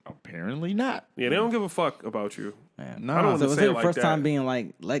 but apparently not. Yeah, they don't give a fuck about you. Man. No, I don't want So to was say it it the like first that. time being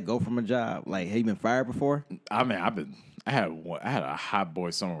like let go from a job? Like, have you been fired before? I mean, I had a hot boy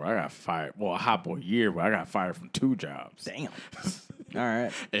summer where I got fired. Well, a hot boy year where I got fired from 2 jobs. Damn. All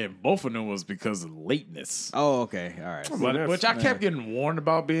right. And both of them was because of lateness. Oh, okay. All right. But, which I kept getting warned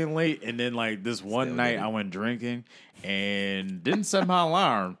about being late. And then, like, this one night I went drinking and didn't set my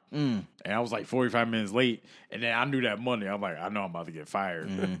alarm. And I was like 45 minutes late. And then I knew that Monday. I'm like, I know I'm about to get fired.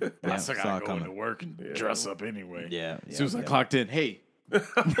 I still got to go into work and dress up anyway. Yeah. As soon as I clocked in, hey.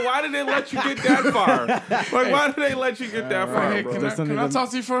 Why did they let you get that far? Like, why did they let you get that far, Hey, bro? can I talk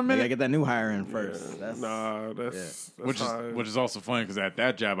to you for a You gotta minute? get that new hire in first. That's, That's Which is also funny because at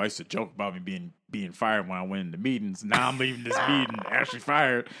that job I used to joke about me being fired when I went into meetings. Now I'm leaving this meeting actually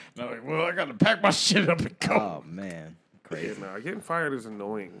fired. And I'm like, well, I got to pack my shit up and go. oh man, crazy. Yeah, getting fired is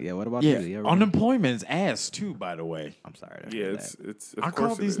annoying. Yeah. What about Yeah, you? You ever- unemployment's ass too. By the way, I'm sorry. Yeah, it's. Of I course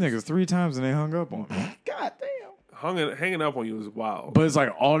called it these is. niggas 3 times and they hung up on me. God damn. Hanging up on you is wild. But it's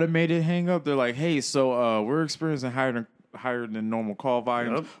like automated hang up. They're like, hey, so we're experiencing higher than normal call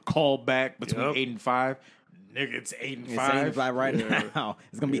volumes. Yep. Call back between Yep. 8 and 5. Nigga, it's 8 and It's 5. 85 right now.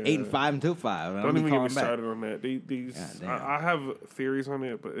 It's gonna be 8 and 5 until 5. Don't even get me calling back. started on that. These damn. I have theories on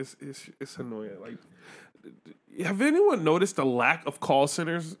it, but it's annoying. Like, have anyone noticed the lack of call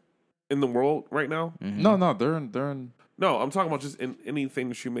centers in the world right now? No, they're in. No, I'm talking about just in anything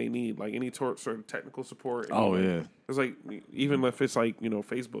that you may need, like any sort of technical support. Oh, anything. yeah. It's like, even if it's like,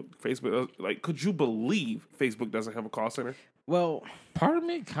 Facebook, like, could you believe Facebook doesn't have a call center? Well, Part of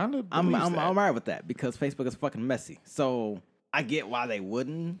me kind of I'm all right with that because Facebook is fucking messy. So I get why they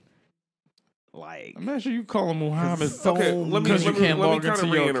wouldn't. Like, imagine you calling Muhammad So because you can't log into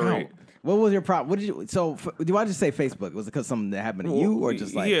your account. what was your problem? What did you? So, do I just say Facebook? Was it because something that happened to you, or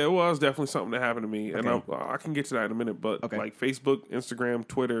just like? Yeah, well, it was definitely something that happened to me, and Okay. I can get to that in a minute. But like Facebook, Instagram,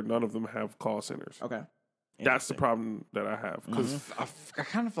 Twitter, none of them have call centers. Okay. That's the problem that I have. Because I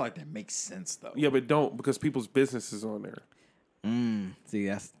kind of feel like that makes sense though. yeah, but don't because people's business is on there. See,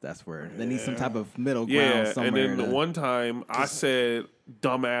 that's where they need some type of middle ground Yeah, somewhere. and then the to- one time I said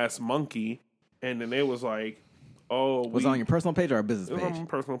 "dumbass monkey," and then they was like, "Oh, was it on your personal page or a business It was page? on my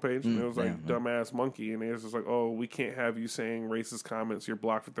personal page, and it was like damn. "dumbass monkey," and it was just like, "Oh, we can't have you saying racist comments. You're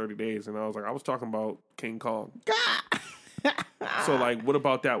blocked for 30 days." And I was like, "I was talking about King Kong." So like, what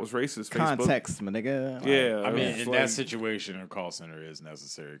about that was racist? Facebook? Context, my nigga. Like, Yeah, I mean, it's in like- that situation, a call center is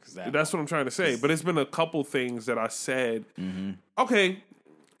necessary because that's what I'm trying to say. But it's been a couple things that I said. Mm-hmm. Okay,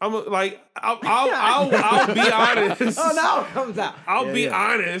 I'm like, I'll be honest. Oh no, it comes out. I'll be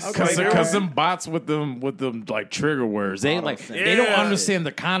honest. Okay. Like, because them bots with them like trigger words, they they don't Yeah. understand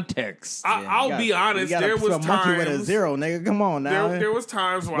the context. I'll be honest. There was a monkey with a times. zero, nigga. Come on now. There was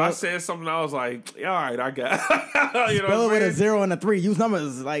times where I said something. I was like, "Yeah, all right, I got." You know, Spell it what with I'm a saying? 0 and a 3. Use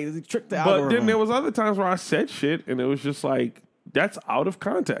numbers like trick the But algorithm. then there was other times where I said shit, and it was just like that's out of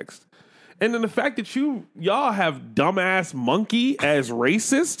context. And then the fact that y'all have dumbass monkey as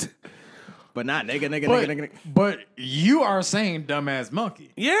racist. but not nigga. But you are saying dumbass monkey.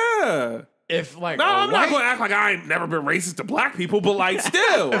 Yeah. If like No, a I'm not white- going to act like I ain't never been racist to black people, but like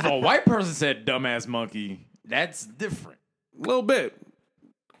still, if a white person said dumbass monkey, that's different. a little bit.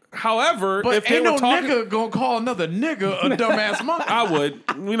 However, But if they ain't were no talking, nigga gonna call another nigga a dumbass monkey. I would.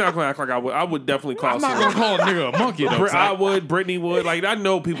 We're not going to act like I would. I would definitely call. I'm not gonna call a nigga a monkey though. 'cause I would. Brittany would. Like I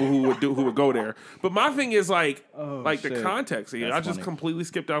know people who would go there. But my thing is like the shit. context. That's I just funny. completely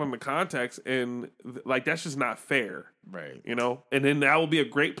skipped out on the context, and like that's just not fair. right. You know. And then that would be a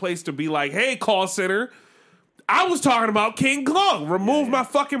great place to be like, hey, call center. I was talking about King Kong. Remove my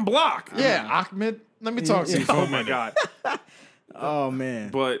fucking block. Yeah, Ahmed. Let me talk to you for Oh a my minute. god. Oh man.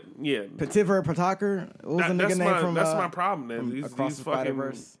 But yeah. Pativer Pataker. What was the That's nigga name from? my problem, man. These Across the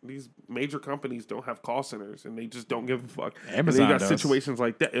Spider-Verse? these major companies don't have call centers, and they just don't give a fuck. Amazon and then you got does. situations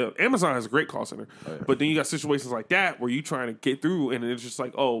like that. Amazon has a great call center, but then you got situations like that where you trying to get through, and it's just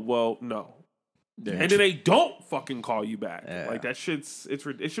like, oh well, no. Yeah. And then they don't fucking call you back. Yeah. Like that shit's it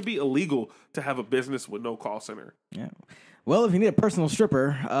should be illegal to have a business with no call center. Yeah. Well, if you need a personal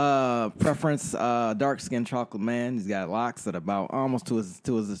stripper, preference dark skinned chocolate man. He's got locks that are about almost to his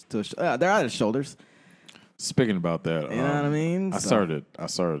they're at his shoulders. Speaking about that, You know what I mean? I So- started a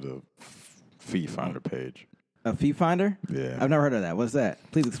feed finder page. A feet finder? Yeah. I've never heard of that. What's that?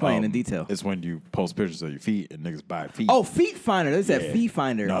 Please explain in detail. It's when you post pictures of your feet and niggas buy feet. Oh, feet finder. They said Yeah. feet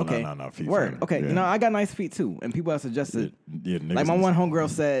finder. No, okay. no, feet Word. finder. Okay. Yeah. You know, I got nice feet too, and people have suggested. Yeah, niggas Like my is- one homegirl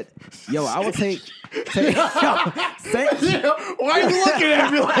said, "Yo, I will take." say, Why you looking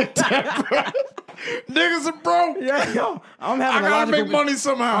at me like that, bro? Niggas are broke. yeah, yo, I'm I having a gotta logical, make money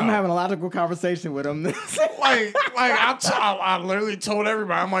somehow. I'm having a logical conversation with him. I literally told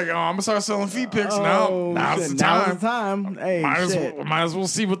everybody, I'm like, oh, I'm gonna start selling feet pics now. Now's shit, the time. Now's the time. Hey, shit. Might as well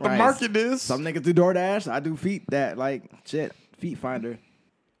see what the Right. market is. Some niggas do DoorDash. I do feet. That like shit. Feet finder.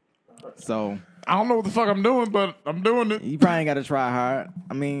 So I don't know what the fuck I'm doing, but I'm doing it. you probably ain't got to try hard.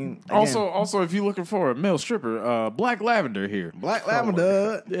 I mean, again, Also, if you're looking for a male stripper, Black Lavender here. Black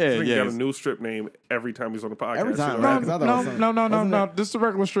lavender. Yeah, He yeah. got a new strip name every time he's on the podcast. Every time, You know? right? 'Cause I thought it was something- wasn't it- This is the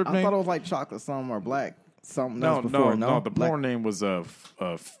regular strip I name. thought it was like chocolate something or black something. No, else before. no. The Black- porn name was a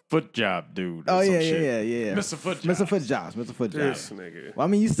foot job dude. Or Oh some yeah, shit. yeah. Mr. Foot Mr. Jobs. Foot Jobs. Mr. Foot This Jobs. nigga. Well, I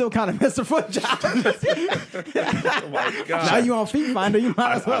mean, you still kind of Mr. Foot Jobs. Oh my god. Now you on Feet Finder, you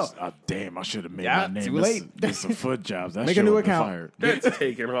might as well. Damn, I should have made Yeah, my name too late. Mr. Foot Jobs. That Make a shit new would've been account. fired. That's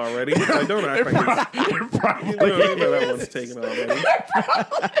taken already. Like, don't act like it's, you know that one's taken already.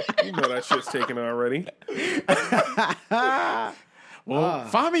 You know that shit's taken already. Well,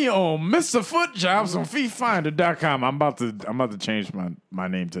 find me on Mr. Foot Jobs on feetfinder.com. I'm about to change my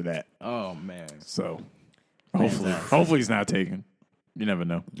name to that. Oh man. So hopefully it's not taken. You never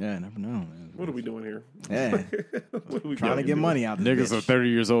know. Yeah, I never know, man. What are we doing here? Yeah, What are we trying to doing? get money out. This Niggas are bitch. 30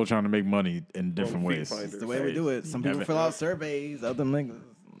 years old trying to make money in different Feet ways. finder. It's the way we do it. Some people fill out surveys. Other niggas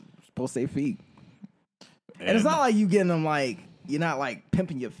post their feet, and it's not like you getting them like you're not like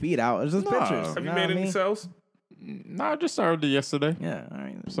pimping your feet out. It's just Nah. pictures. Have you know made what I any mean? sales? Nah, I just started it yesterday. Yeah, all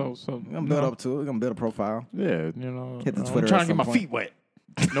right. So We're gonna build no. up to it. We're gonna build a profile. Yeah, you know. Hit the I'm Twitter trying at to get my some point. feet wet.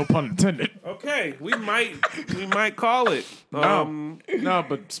 No pun intended. Okay, we might call it. No,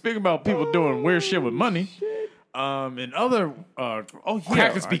 but speaking about people doing weird shit with money, And other yeah.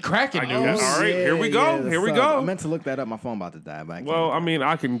 crackers be cracking I news. All right, here we go. the Here we Suns. go. I meant to look that up. My phone about to die. But Well, I mean,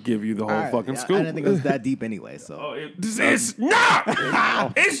 I can give you the whole fucking scoop. I didn't think it was that deep anyway. So It's not.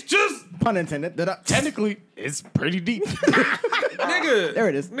 It's just pun intended. Technically, it's pretty deep. nigga. There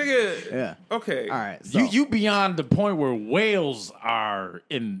it is. Nigga. Yeah. Okay. All right. So, You beyond the point where whales are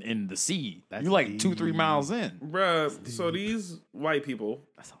in the sea. That's You like deep. 2-3 miles in. Bruh, so these white people,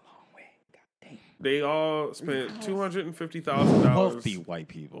 That's a long way. God damn. they all spent $250,000. Healthy white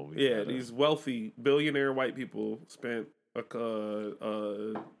people. Yeah, these wealthy billionaire white people spent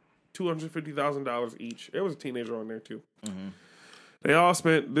 $250,000 each. There was a teenager on there too. Mm-hmm. They all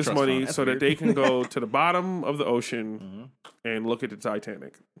spent this Trust money fund. so that they can go to the bottom of the ocean and look at the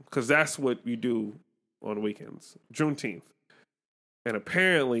Titanic, because that's what you do on the weekends, Juneteenth. And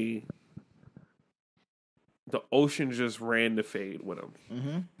apparently, the ocean just ran the fade with them.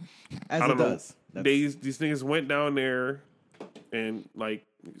 As I it don't know. does. These niggas went down there, and like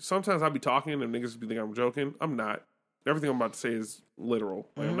sometimes I'll be talking and niggas be thinking I'm joking. I'm not. Everything I'm about to say is literal.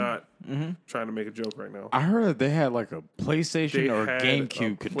 Like, I'm not trying to make a joke right now. I heard that they had like a PlayStation They or had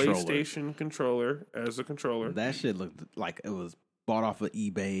GameCube a controller. PlayStation controller as a controller. That shit looked like it was bought off of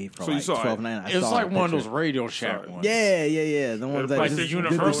eBay for So you like saw it. $12.99. It was like one of those Radio Shack ones. Yeah. The ones that like just the did the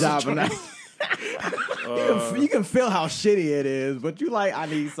universal job. And you can feel how shitty it is, but you like, I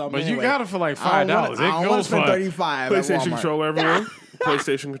need something. But you anyway. got it for like I don't wanna- $5. I don't It want goes to spend for $35. PlayStation at Walmart. controller, everyone.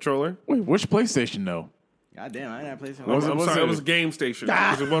 PlayStation controller. Wait, which PlayStation though? God damn, I ain't had PlayStation. Was I'm it- sorry, it was a game station.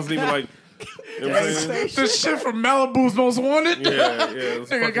 'Cause it wasn't even like. You know what I'm saying? This shit from Malibu's Most Wanted. Yeah. It was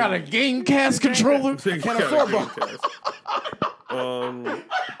Nigga got a Gamecast controller. Can't afford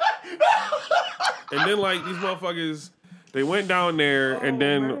And then like these motherfuckers, they went down there, and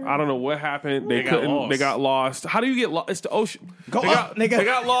then I don't know what happened. They got couldn't. lost. They got lost. How do you get lost? It's the ocean. Go they up, got, nigga. They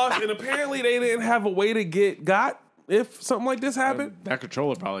got lost, and apparently they didn't have a way to get got if something like this happened, That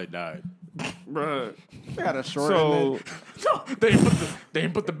controller probably died. bruh. I got a short. So They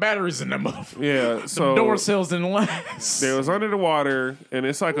didn't put the batteries in them up. yeah, so Door cells didn't last. they was under the water, and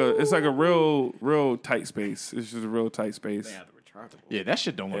it's like a real tight space. It's just a real tight space. Yeah, that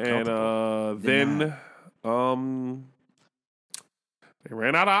shit don't look And comfortable. then they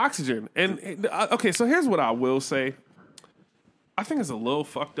ran out of oxygen. And okay, so here's what I will say. I think it's a little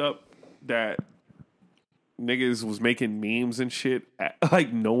fucked up that niggas was making memes and shit,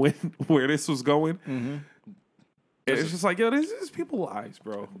 like knowing where this was going. And it's just like, yo, this is people's lives,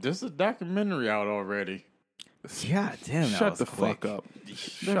 bro. There's a documentary out already. God damn, that Shut was the quick. fuck up.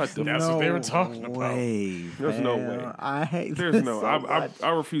 Shut the That's what they were talking about. Way, There's no fam. way. I hate There's this no, so much. I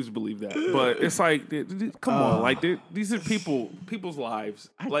refuse to believe that. But it's like, come on, like these are people's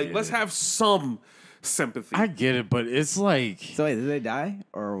lives. Like, get let's it. have some sympathy. I get it, but it's like So wait, did they die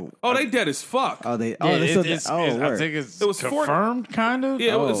or? Oh, they dead as fuck. Oh, they. yeah, Oh, they still. I word. think it's It was confirmed, kind of,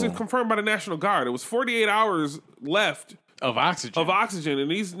 Yeah, it was Oh. confirmed by the National Guard. It was 48 hours left of oxygen. of oxygen, and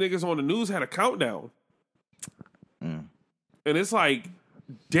these niggas on the news had a countdown. And it's like,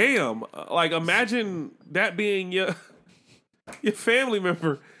 damn, like imagine that being your family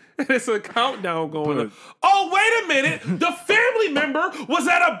member, and it's a countdown going. But- on. Oh, wait a minute, the family member was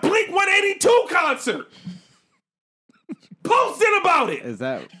at a Blink 182 concert. Posted about it. Is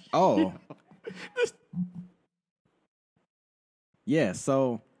that? Oh. Yeah.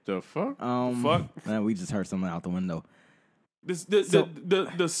 So. the fuck? Fuck. Man, we just heard something out the window. This So-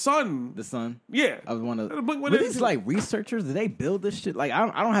 the son. The son. Yeah, I was one of. Blink Were these 182. like researchers? Did they build this shit? Like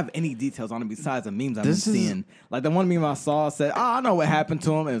I don't have any details on it besides the memes I've been This is- seeing. Like the one meme I saw said, "Oh, I know what happened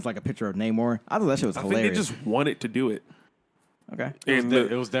to him." And it's like a picture of Namor. I thought that shit was I think they hilarious. just wanted to do it. Okay. And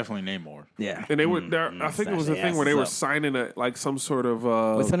It was definitely Namor. Yeah. And they were there. I think it was a Snatch thing their where they were asses signing a like some sort of.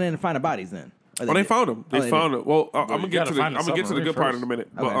 But so they didn't find the bodies then. Or Oh, they did? found them. They they found did. it. Well, I'm gonna you get gotta to the find the submarine good part first. in a minute.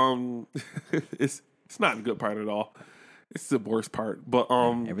 Okay. But it's not the good part at all. It's the worst part. But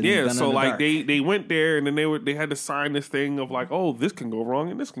Everything's yeah. done So in the like dark. they went there and then they had to sign this thing of like, oh, this can go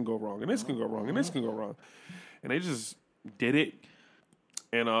wrong and this can go wrong and this can go wrong and this can go wrong, and they just did it.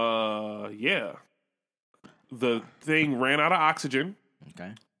 And yeah, the thing ran out of oxygen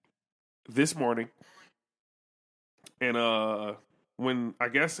Okay. this morning. And when I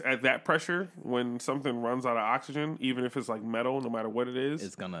guess at that pressure, when something runs out of oxygen, even if it's like metal, no matter what it is,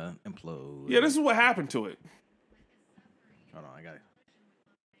 It's gonna implode. yeah, this is what happened to it. Hold on, I got it.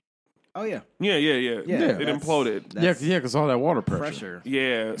 Oh yeah. Yeah. Yeah. It that's- imploded. that's Yeah, because all that water pressure. pressure.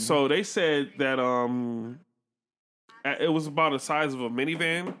 Yeah. So they said that it was about the size of a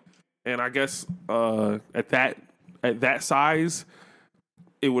minivan, and I guess at that size,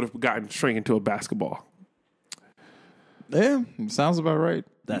 it would have gotten shrink into a basketball. Yeah, sounds about right.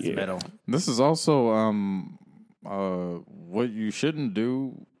 That's Yeah. metal. This is also what you shouldn't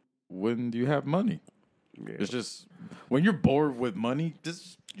do when you have money. Yeah. It's just when you're bored with money,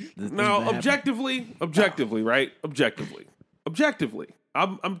 Now, objectively, right? Objectively,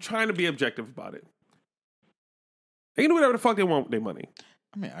 I'm trying to be objective about it. They can do whatever the fuck they want with their money.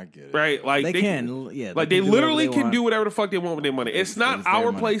 I mean, I get it. Right? Like they can, yeah. Like they literally can do whatever the fuck they want with their money. It's not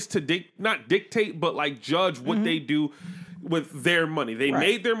our place to not dictate, but like judge what they do with their money. They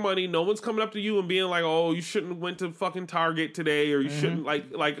made their money. No one's coming up to you and being like, "Oh, you shouldn't have went to fucking Target today," or you shouldn't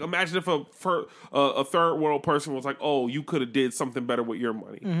like. Imagine if a third world person was like, "Oh, you could have did something better with your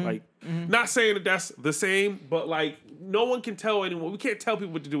money." Like, not saying that that's the same, but like, no one can tell anyone. We can't tell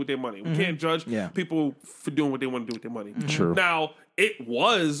people what to do with their money. We can't judge people for doing what they want to do with their money. True. Now, it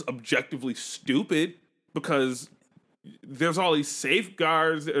was objectively stupid because there's all these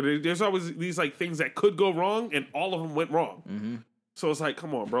safeguards. There's always these like things that could go wrong, and all of them went wrong. So it's like,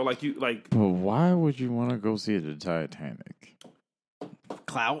 come on, bro. Like you, like. But why would you want to go see the Titanic?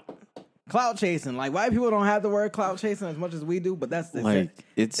 Clout chasing. Like, white people don't have the word clout chasing as much as we do, but that's like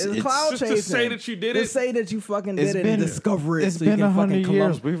it's clout just chasing. to say that you did it. To say that you fucking did it and discover it. It's so you been can 100 fucking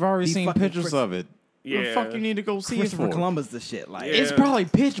years. We've already seen pictures of it. Yeah. What the fuck you need to go see it Christopher for? Columbus, the shit. Like, It's probably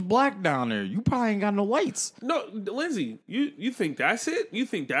pitch black down there. You probably ain't got no lights. No, Lindsay, you think that's it? You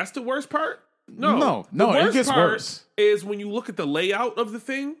think that's the worst part? No, it gets worse. Is when you look at the layout of the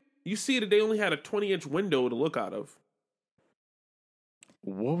thing, you see that they only had a 20-inch window to look out of.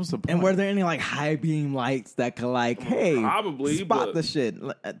 What was the point? and were there any like high beam lights that could like, hey, Probably, spot but- the shit?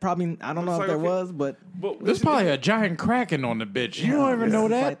 Probably, I don't know It's if there like, okay. was, but There's probably a giant kraken on the bitch. You don't even know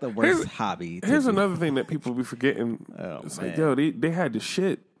it's that. like the worst hobby. to Here's do. another thing that people be forgetting. It's like, yo, they had the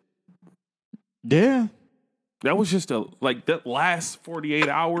shit. Yeah. That was just that last 48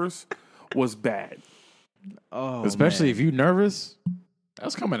 hours was bad. Oh, Especially man. if you nervous,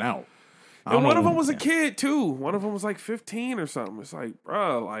 that's coming out. And one of them was a kid too. One of them was like 15 or something. It's like,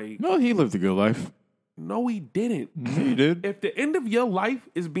 bro, like, No, he lived a good life. no, he didn't. He did. If the end of your life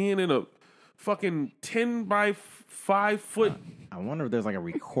is being in a fucking 10 by 5 foot. I wonder if there's like a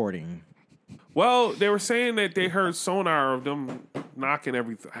recording. Well, they were saying that they heard sonar of them knocking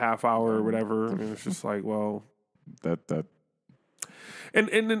every half hour or whatever. And it's just like, well. That. And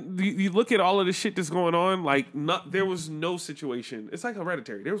then you look at all of the shit that's going on. Like, there was no situation. It's like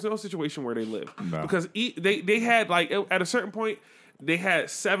Hereditary. There was no situation where they lived because they had like at a certain point they had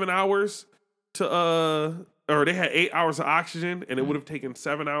 7 hours to or they had 8 hours of oxygen, and it would have taken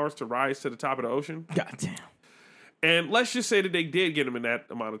 7 hours to rise to the top of the ocean. Goddamn. And let's just say that they did get them in that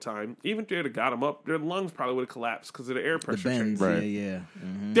amount of time. Even if they had got them up, their lungs probably would have collapsed because of the air pressure change. Right. Yeah.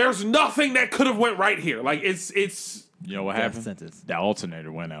 Mm-hmm. There's nothing that could have went right here. Like it's. You know what happened? Sentence. The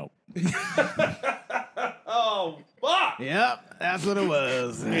alternator went out. Oh fuck! Yep, that's what it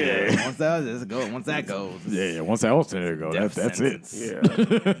was. Yeah. Once that goes. Yeah. Once the alternator goes, that's it. Yeah,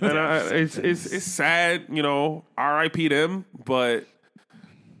 and it's sad, you know. R.I.P. them, but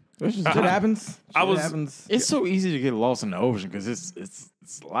Shit happens. Shit happens. It's so easy to get lost in the ocean because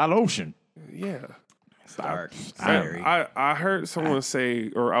it's a lot of ocean. yeah. It's dark. Scary. I heard someone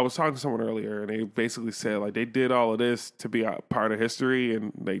say, or I was talking to someone earlier, and they basically said like they did all of this to be a part of history,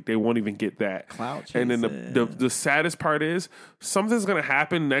 and they won't even get that. Clout and then chasing. the saddest part is something's going to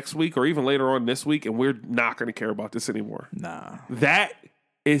happen next week or even later on this week, and we're not going to care about this anymore. Nah. That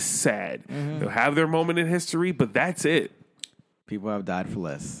is sad. They'll have their moment in history, but that's it. People have died for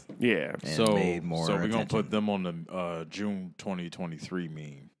less. Yeah. And made more we're gonna attention. put them on the June 2023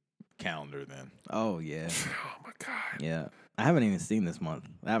 meme calendar then. Oh yeah, Oh my god. yeah. I haven't even seen this month.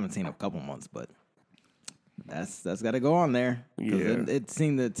 I haven't seen a couple months, but that's got to go on there. 'Cause Yeah. it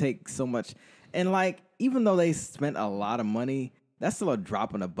seemed to take so much, and like even though they spent a lot of money, that's still a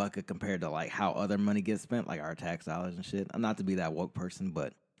drop in a bucket compared to like how other money gets spent, like our tax dollars and shit. I'm not to be that woke person,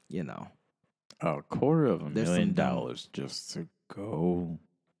 but you know, $250,000 There's some dumb- just to go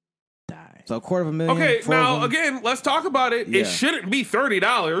die. so $250,000. Okay, four of now them. again, let's talk about it. Yeah. It shouldn't be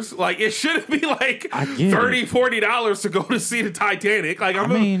 $30. Like it shouldn't be like I get $30, it. $40 to go to see the Titanic. Like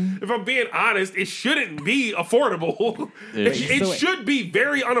if I'm being honest, it shouldn't be affordable. It So- should be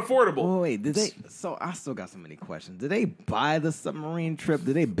very unaffordable. Oh, wait, did they? So I still got so many questions. Did they buy the submarine trip?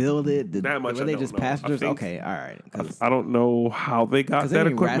 Did they build it? That much were I they don't just know. I passengers? think- Okay, all right. Because I don't know how they got that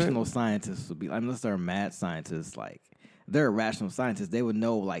any equipment. rational scientists would be, unless they're mad scientists, like they're rational scientists, they would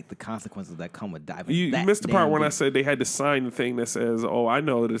know like the consequences that come with diving. You that missed the part damn when I deep. said they had to sign the thing that says, "Oh, I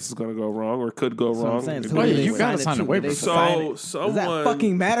know this is going to go wrong or could go That's what I'm wrong." saying. And So Well, did yeah, they you gotta it sign a too? waiver. Did they So, sign it? Does someone- that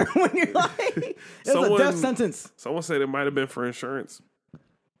fucking matter when you're like, it was a Someone- death sentence? Someone said it might have been for insurance.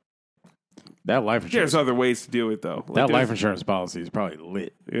 That life insurance. There's other ways to do it though. Like, That life there's- insurance policy is probably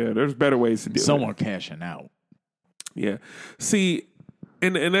lit. Yeah, there's better ways to do it. Someone cashing out. Yeah. See,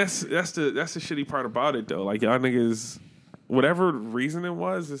 and that's the shitty part about it though. Like y'all niggas, whatever reason it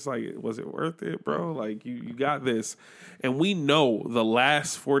was, it's like, was it worth it, bro? Like you got this, and we know the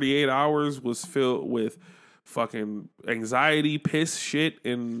last 48 hours was filled with fucking anxiety, piss, shit,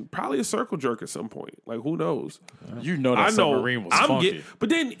 and probably a circle jerk at some point. Like who knows? You know that submarine was funky. But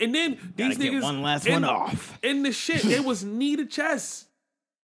then these niggas one last one off. And the shit, it was knee to chest.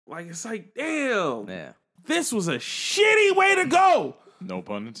 Like it's like, damn, Yeah. this was a shitty way to go. No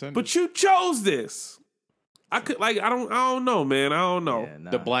pun intended. But you chose this. I don't know, man. I don't know. Yeah,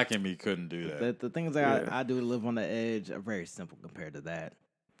 nah. The black in me couldn't do that. The things that I do to live on the edge are very simple compared to that.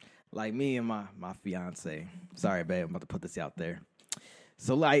 Like me and my fiance. Sorry, babe, I'm about to put this out there.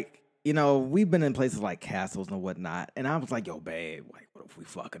 So like, you know, we've been in places like castles and whatnot, and I was like, yo, babe, like, what if we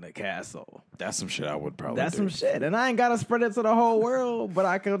fuck in a castle? That's some shit I would probably That's do. some shit. And I ain't gotta spread it to the whole world, but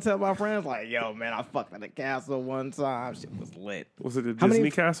I can tell my friends, like, yo, man, I fucked in a castle one time. Shit was lit. Was it a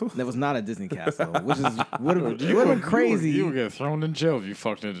Disney castle? It was not a Disney castle, which is would have been crazy. You would get thrown in jail if you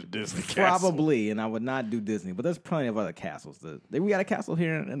fucked in a Disney castle. Probably, and I would not do Disney. But there's plenty of other castles. We got a castle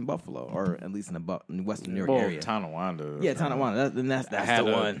here in Buffalo, or at least in the Western New York area. Tonawanda. Yeah, Tonawanda. That's the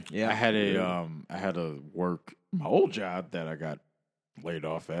one. Yeah, I had to work my old job that I got laid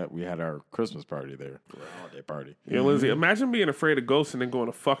off at. We had our Christmas party there, holiday party. Yeah, Lindsay, imagine being afraid of ghosts and then going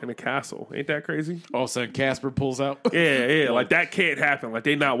to fuck in a castle. Ain't that crazy? All of a sudden, Casper pulls out. Yeah, like that can't happen. Like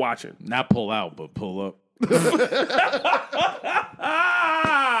they not watching. Not pull out, but pull up.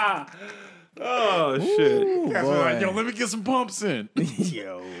 Oh shit! Casper like, yo, let me get some pumps in.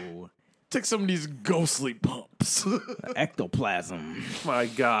 Yo, Take some of these ghostly pumps. ectoplasm. My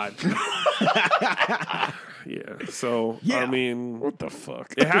God. Yeah. So I mean, What the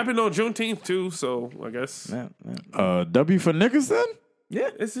fuck? it happened on Juneteenth too. So I guess W for niggas then? Yeah,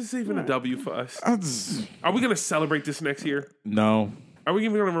 is this even a W for us? I just- Are we gonna celebrate this next year? no. Are we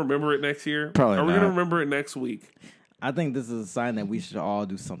even gonna remember it next year? Probably Are we not. gonna remember it next week? I think this is a sign that we should all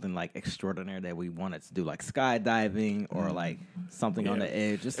do something like extraordinary that we wanted to do, like skydiving or like something on the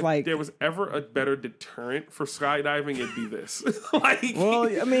edge. Just like, There was ever a better deterrent for skydiving, it'd be this. Like, well,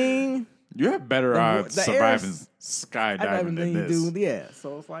 I mean, You have better odds the surviving air's- skydiving than you this. do. Yeah,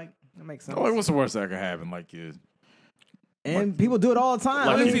 so it's like that makes sense. Like, what's the worst that could happen? Like, you. And people do it all the time.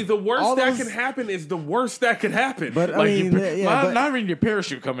 I mean, Lindsay, the worst all that those- can happen is the worst that could happen. But I Like mean, but, not even your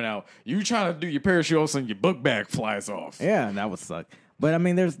parachute coming out. You trying to do your parachute, all of a sudden your book bag flies off. yeah, that would suck. But I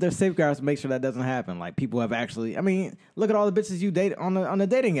mean, there's safeguards to make sure that doesn't happen. Like people have actually. I mean, look at all the bitches you date on the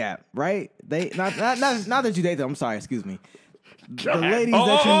dating app, right? They not that you date them. I'm sorry, excuse me. The ladies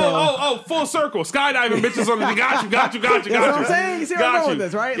that you know. Full circle. Skydiving bitches on the got you. That's what I'm saying. You see where I'm going with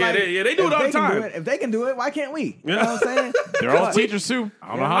this, right? Yeah, Like, they do it if all the they can time. do it, if they can do it, why can't we? You know what I'm saying? They're all teachers too. I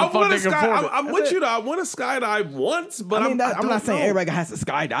don't know how the fuck they can afford it. I'm with you though. I want to skydive once, but I mean, I'm not saying know. everybody has to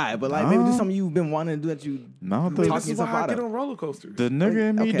skydive, but like maybe do something you've been wanting to do that you No, This talking is yourself why I out get of. on roller coasters. the nigga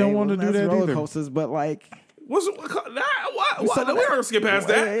in me Okay, don't want to well, do that's that roller either. coasters, but like. What? We're gonna skip past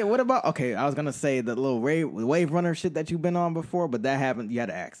that. Hey, what about? Okay, I was gonna say the little wave runner shit that you've been on before, but that happened. You had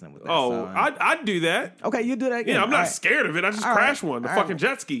an accident with that. Oh, so, I'd do that. okay, you do that again. Yeah, I'm not All right. scared of it. I just All crashed right. one, the All fucking right.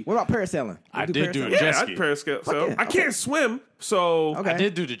 jet ski. What about parasailing? I You did do parasailing? it. Jet Yeah, ski. I'd parasail. So yeah, I okay. can't swim, so Okay. I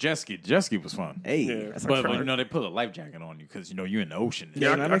did do the jet ski. The jet ski was fun. Hey, Yeah, that's But like you know they put a life jacket on you because you know you're in the ocean. yeah,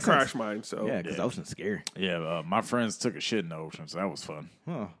 that I makes sense. crashed mine. So yeah, because the ocean's scary. Yeah, my friends took a shit in the ocean, so that was fun.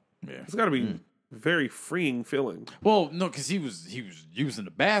 Huh. Yeah. it's got to be very freeing feeling. Well, no, because he was using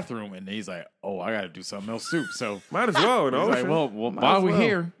the bathroom, and he's like, "Oh, I got to do something else too." So Might as well, in the he's like, ocean. "Well, while as we're well.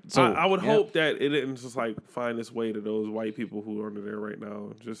 here, so I would yeah. hope that it didn't just like find its way to those white people who are under there right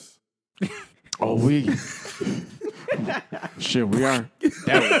now. Just we shit, we are.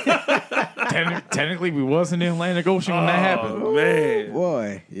 Technically, we was in the Atlantic Ocean when that happened. oh man,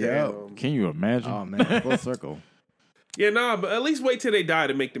 Boy, yeah. Damn. Can you imagine? Oh man, full circle. Yeah, nah, but at least wait till they die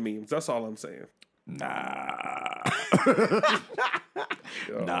to make the memes. That's all I'm saying. Nah,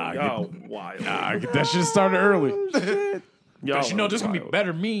 Yo, Nah, y'all wild. nah, get that shit started early. Y'all Cause you know there's gonna be wild,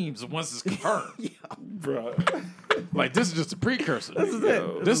 better memes once it's confirmed. bruh. Like this is just a precursor. This is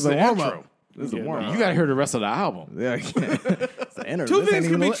it. This is a the warm-up. intro. This is a Yeah, warm. nah. You gotta hear the rest of the album. Yeah, it's an interlude. Two This things ain't can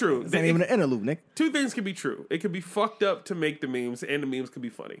even be a- true. This ain't even an interlude, Nick. Two things can be true. It could be fucked up to make the memes, and the memes can be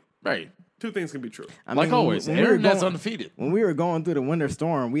funny. Right. Two things can be true. I Like mean, always, the when we were internet's going- undefeated. When we were going through the winter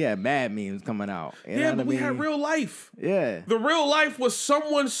storm, we had mad memes coming out. You know Yeah, what but I we mean? had real life. Yeah. The real life was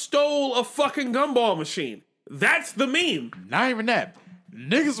someone stole a fucking gumball machine. That's the meme. Not even that.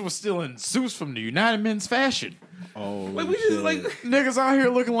 Niggas was stealing suits from the United Men's fashion. Oh, Like we just like Niggas out here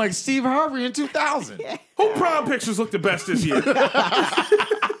looking like Steve Harvey in 2000. who prom pictures look the best this year?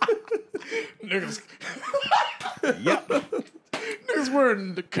 Niggas. Yep. Niggas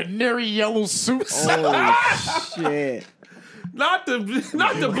wearing the canary yellow suits. Oh shit. Not the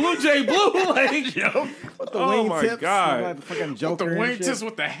Blue Jay Blue, like yo. With the Oh wing my tips, God. like the fucking With Joker. the and wingtips shit.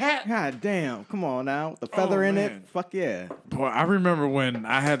 with the hat. God damn! Come on now, with the feather in man. it. Fuck yeah. Boy, I remember when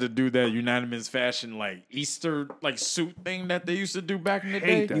I had to do that United Men's Fashion like Easter like suit thing that they used to do back in the day.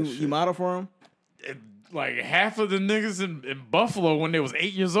 Hate that. You model for him? Like half of the niggas in Buffalo when they was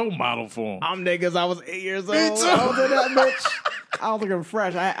 8 years old model for them. I'm niggas. I was 8 years old. Me too. I was in that bitch. I was looking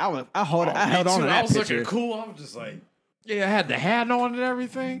fresh. I held on to I that was picture. looking cool. I was just like, yeah, I had the hat on and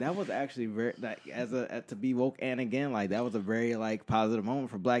everything. That was actually very like to be woke and again like that was a very like positive moment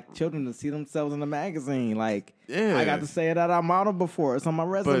for black children to see themselves in the magazine. Like Yeah. I got to say that I modeled before. It's on my But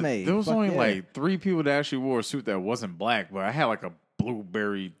resume. there was Fuck only yeah. like 3 people that actually wore a suit that wasn't black, but I had like a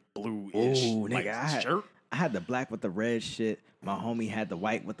blueberry blue-ish Ooh, like, nigga, shirt. I had the black with the red shit. My homie had the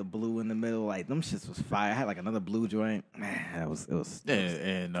white with the blue in the middle. Like them shits was fire. I had like another blue joint. Man, it was. Yeah,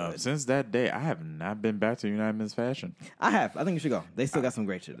 and since that day, I have not been back to United Men's Fashion. I think you should go. They still got some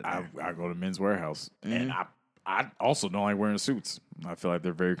great shit in there. I go to Men's Warehouse, and I also don't like wearing suits. I feel like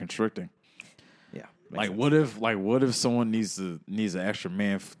they're very constricting. Yeah. Like what if someone needs an extra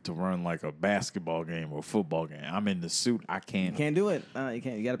man to run like a basketball game or a football game? I'm in the suit. I can't. You can't do it. You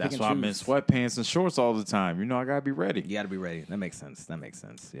can't. You got to pick That's and why I'm in choose. sweatpants and shorts all the time. You know, I gotta be ready. You got to be ready. That makes sense.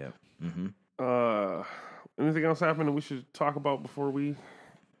 Yeah. Anything else happened that we should talk about before we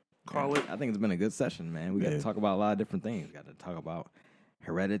call it? I think it's been a good session, man. We got to talk about a lot of different things. We got to talk about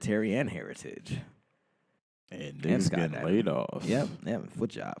Hereditary and Heritage. And niggas getting skydiving. laid off. Yep. Foot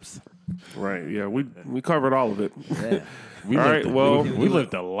jobs. Right. Yeah. We covered all of it. Yeah. All right. Well, we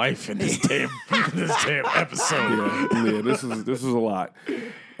lived a life in this damn episode. yeah. This is a lot.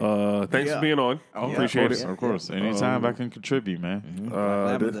 Thanks for being on. Appreciate it. Of course. Anytime I can contribute, man.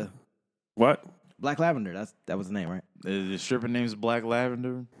 Black Lavender. What? Black Lavender. That was the name, right? The stripper name's Black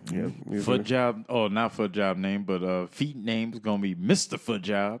Lavender. Yeah. Foot job. Oh, not foot job name, but feet name's gonna be Mr. Foot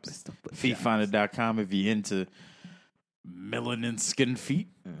Jobs. Feetfinder.com if you're into melanin skin feet.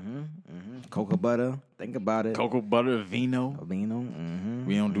 Cocoa butter. Think about it. Cocoa butter, vino. Vino.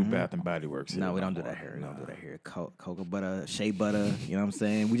 We don't do Bath and Body Works. No, we don't do that here. We don't do that here. Cocoa butter, shea butter. You know what I'm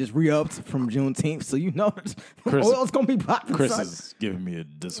saying? We just re-upped from Juneteenth, so you know oil's gonna be popping. Chris son. is giving me a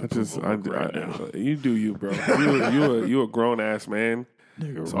disapproval look right now. You do you, bro. You a grown ass man.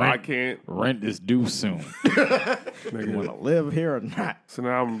 Nigga, So I can't. Rent is due soon. You want to live here or not? So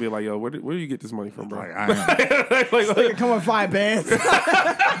now I'm gonna be like, yo, where do you get this money from, bro? Like, I am. Like, come on, 5 bands.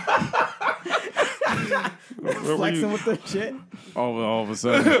 Where were Flexing you? with the shit. all of a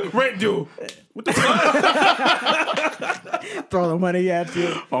sudden, Rent due. Throw the money at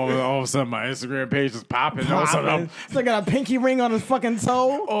you. all of a sudden, my Instagram page is popping. All of a sudden, Still got a pinky ring on his fucking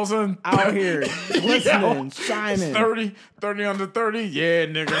toe. all of a sudden, Out here, glistening, shining. 30 under 30. Yeah,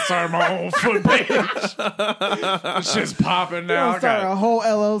 nigga, I started my own foot page. This shit's popping now. I'm starting a whole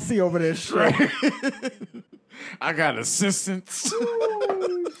LLC over this shit. I got assistants.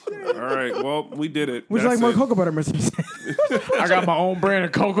 All right. Well, we did it. Would you like That's more it. cocoa butter, Mr. I got my own brand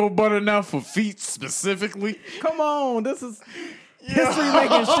of cocoa butter now for feet specifically. Come on, this is history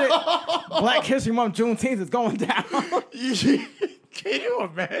making shit. Black History Month, Juneteenth is going down. Can you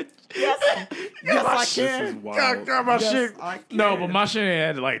imagine? Yes, I can. This is wild. Got my Yes, shit. I can. No, but my shit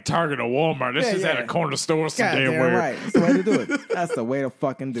ain't at like Target or Walmart. This is at a corner store God somewhere. damn right. That's the way to do it. That's the way to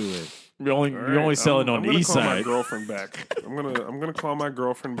fucking do it. We only sell it on I'm the gonna east call my side. girlfriend back. I'm gonna call my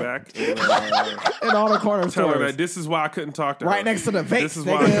girlfriend back and In all the corner tell her stores. that this is why I couldn't talk to her. Right next to the vape. This is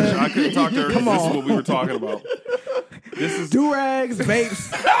why nigga. I couldn't talk to her. Come This is on. what we were talking about. This is Do-rags,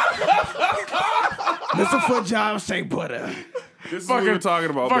 vapes. Mr. Foot Job, shea butter. this is what we were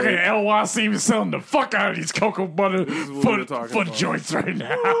talking about. Fucking babe. LYC is selling the fuck out of these cocoa butter is what we were talking foot about. joints right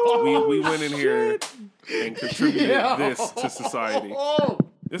now. We went in here and contributed this to society.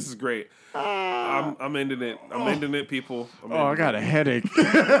 This is great. I'm ending it. I'm ending it, people. Oh, I got a headache.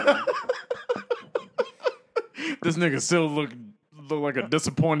 This nigga still look like a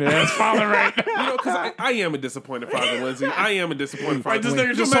disappointed ass father right now. You know, because I am a disappointed father, Lindsay. I am a disappointed father. Like this nigga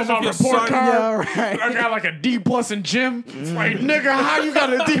You just saw imagine my if your report son- card. Yeah, right. I got like a D plus in gym. Like nigga, how you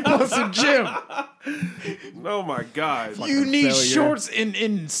got a D plus in gym? Oh my God. You need failure. shorts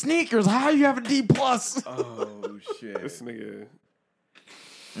in sneakers. How you have a D plus? Oh, shit. This nigga.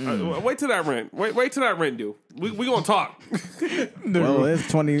 Wait till that rent. Wait till that rent due. We gonna talk. Well, it's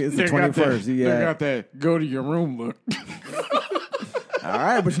the 21st. They Yeah. got that go to your room look. All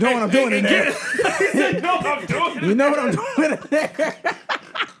right, but you know what I'm doing in there. No, I'm doing it. You know what I'm doing in there.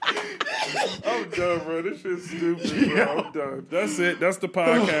 Oh I'm done, bro. This shit's stupid, bro. I'm done. That's it. That's the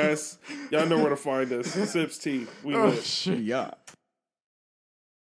podcast. Y'all know where to find us. Sips Tea. We lit. Shit. Yeah.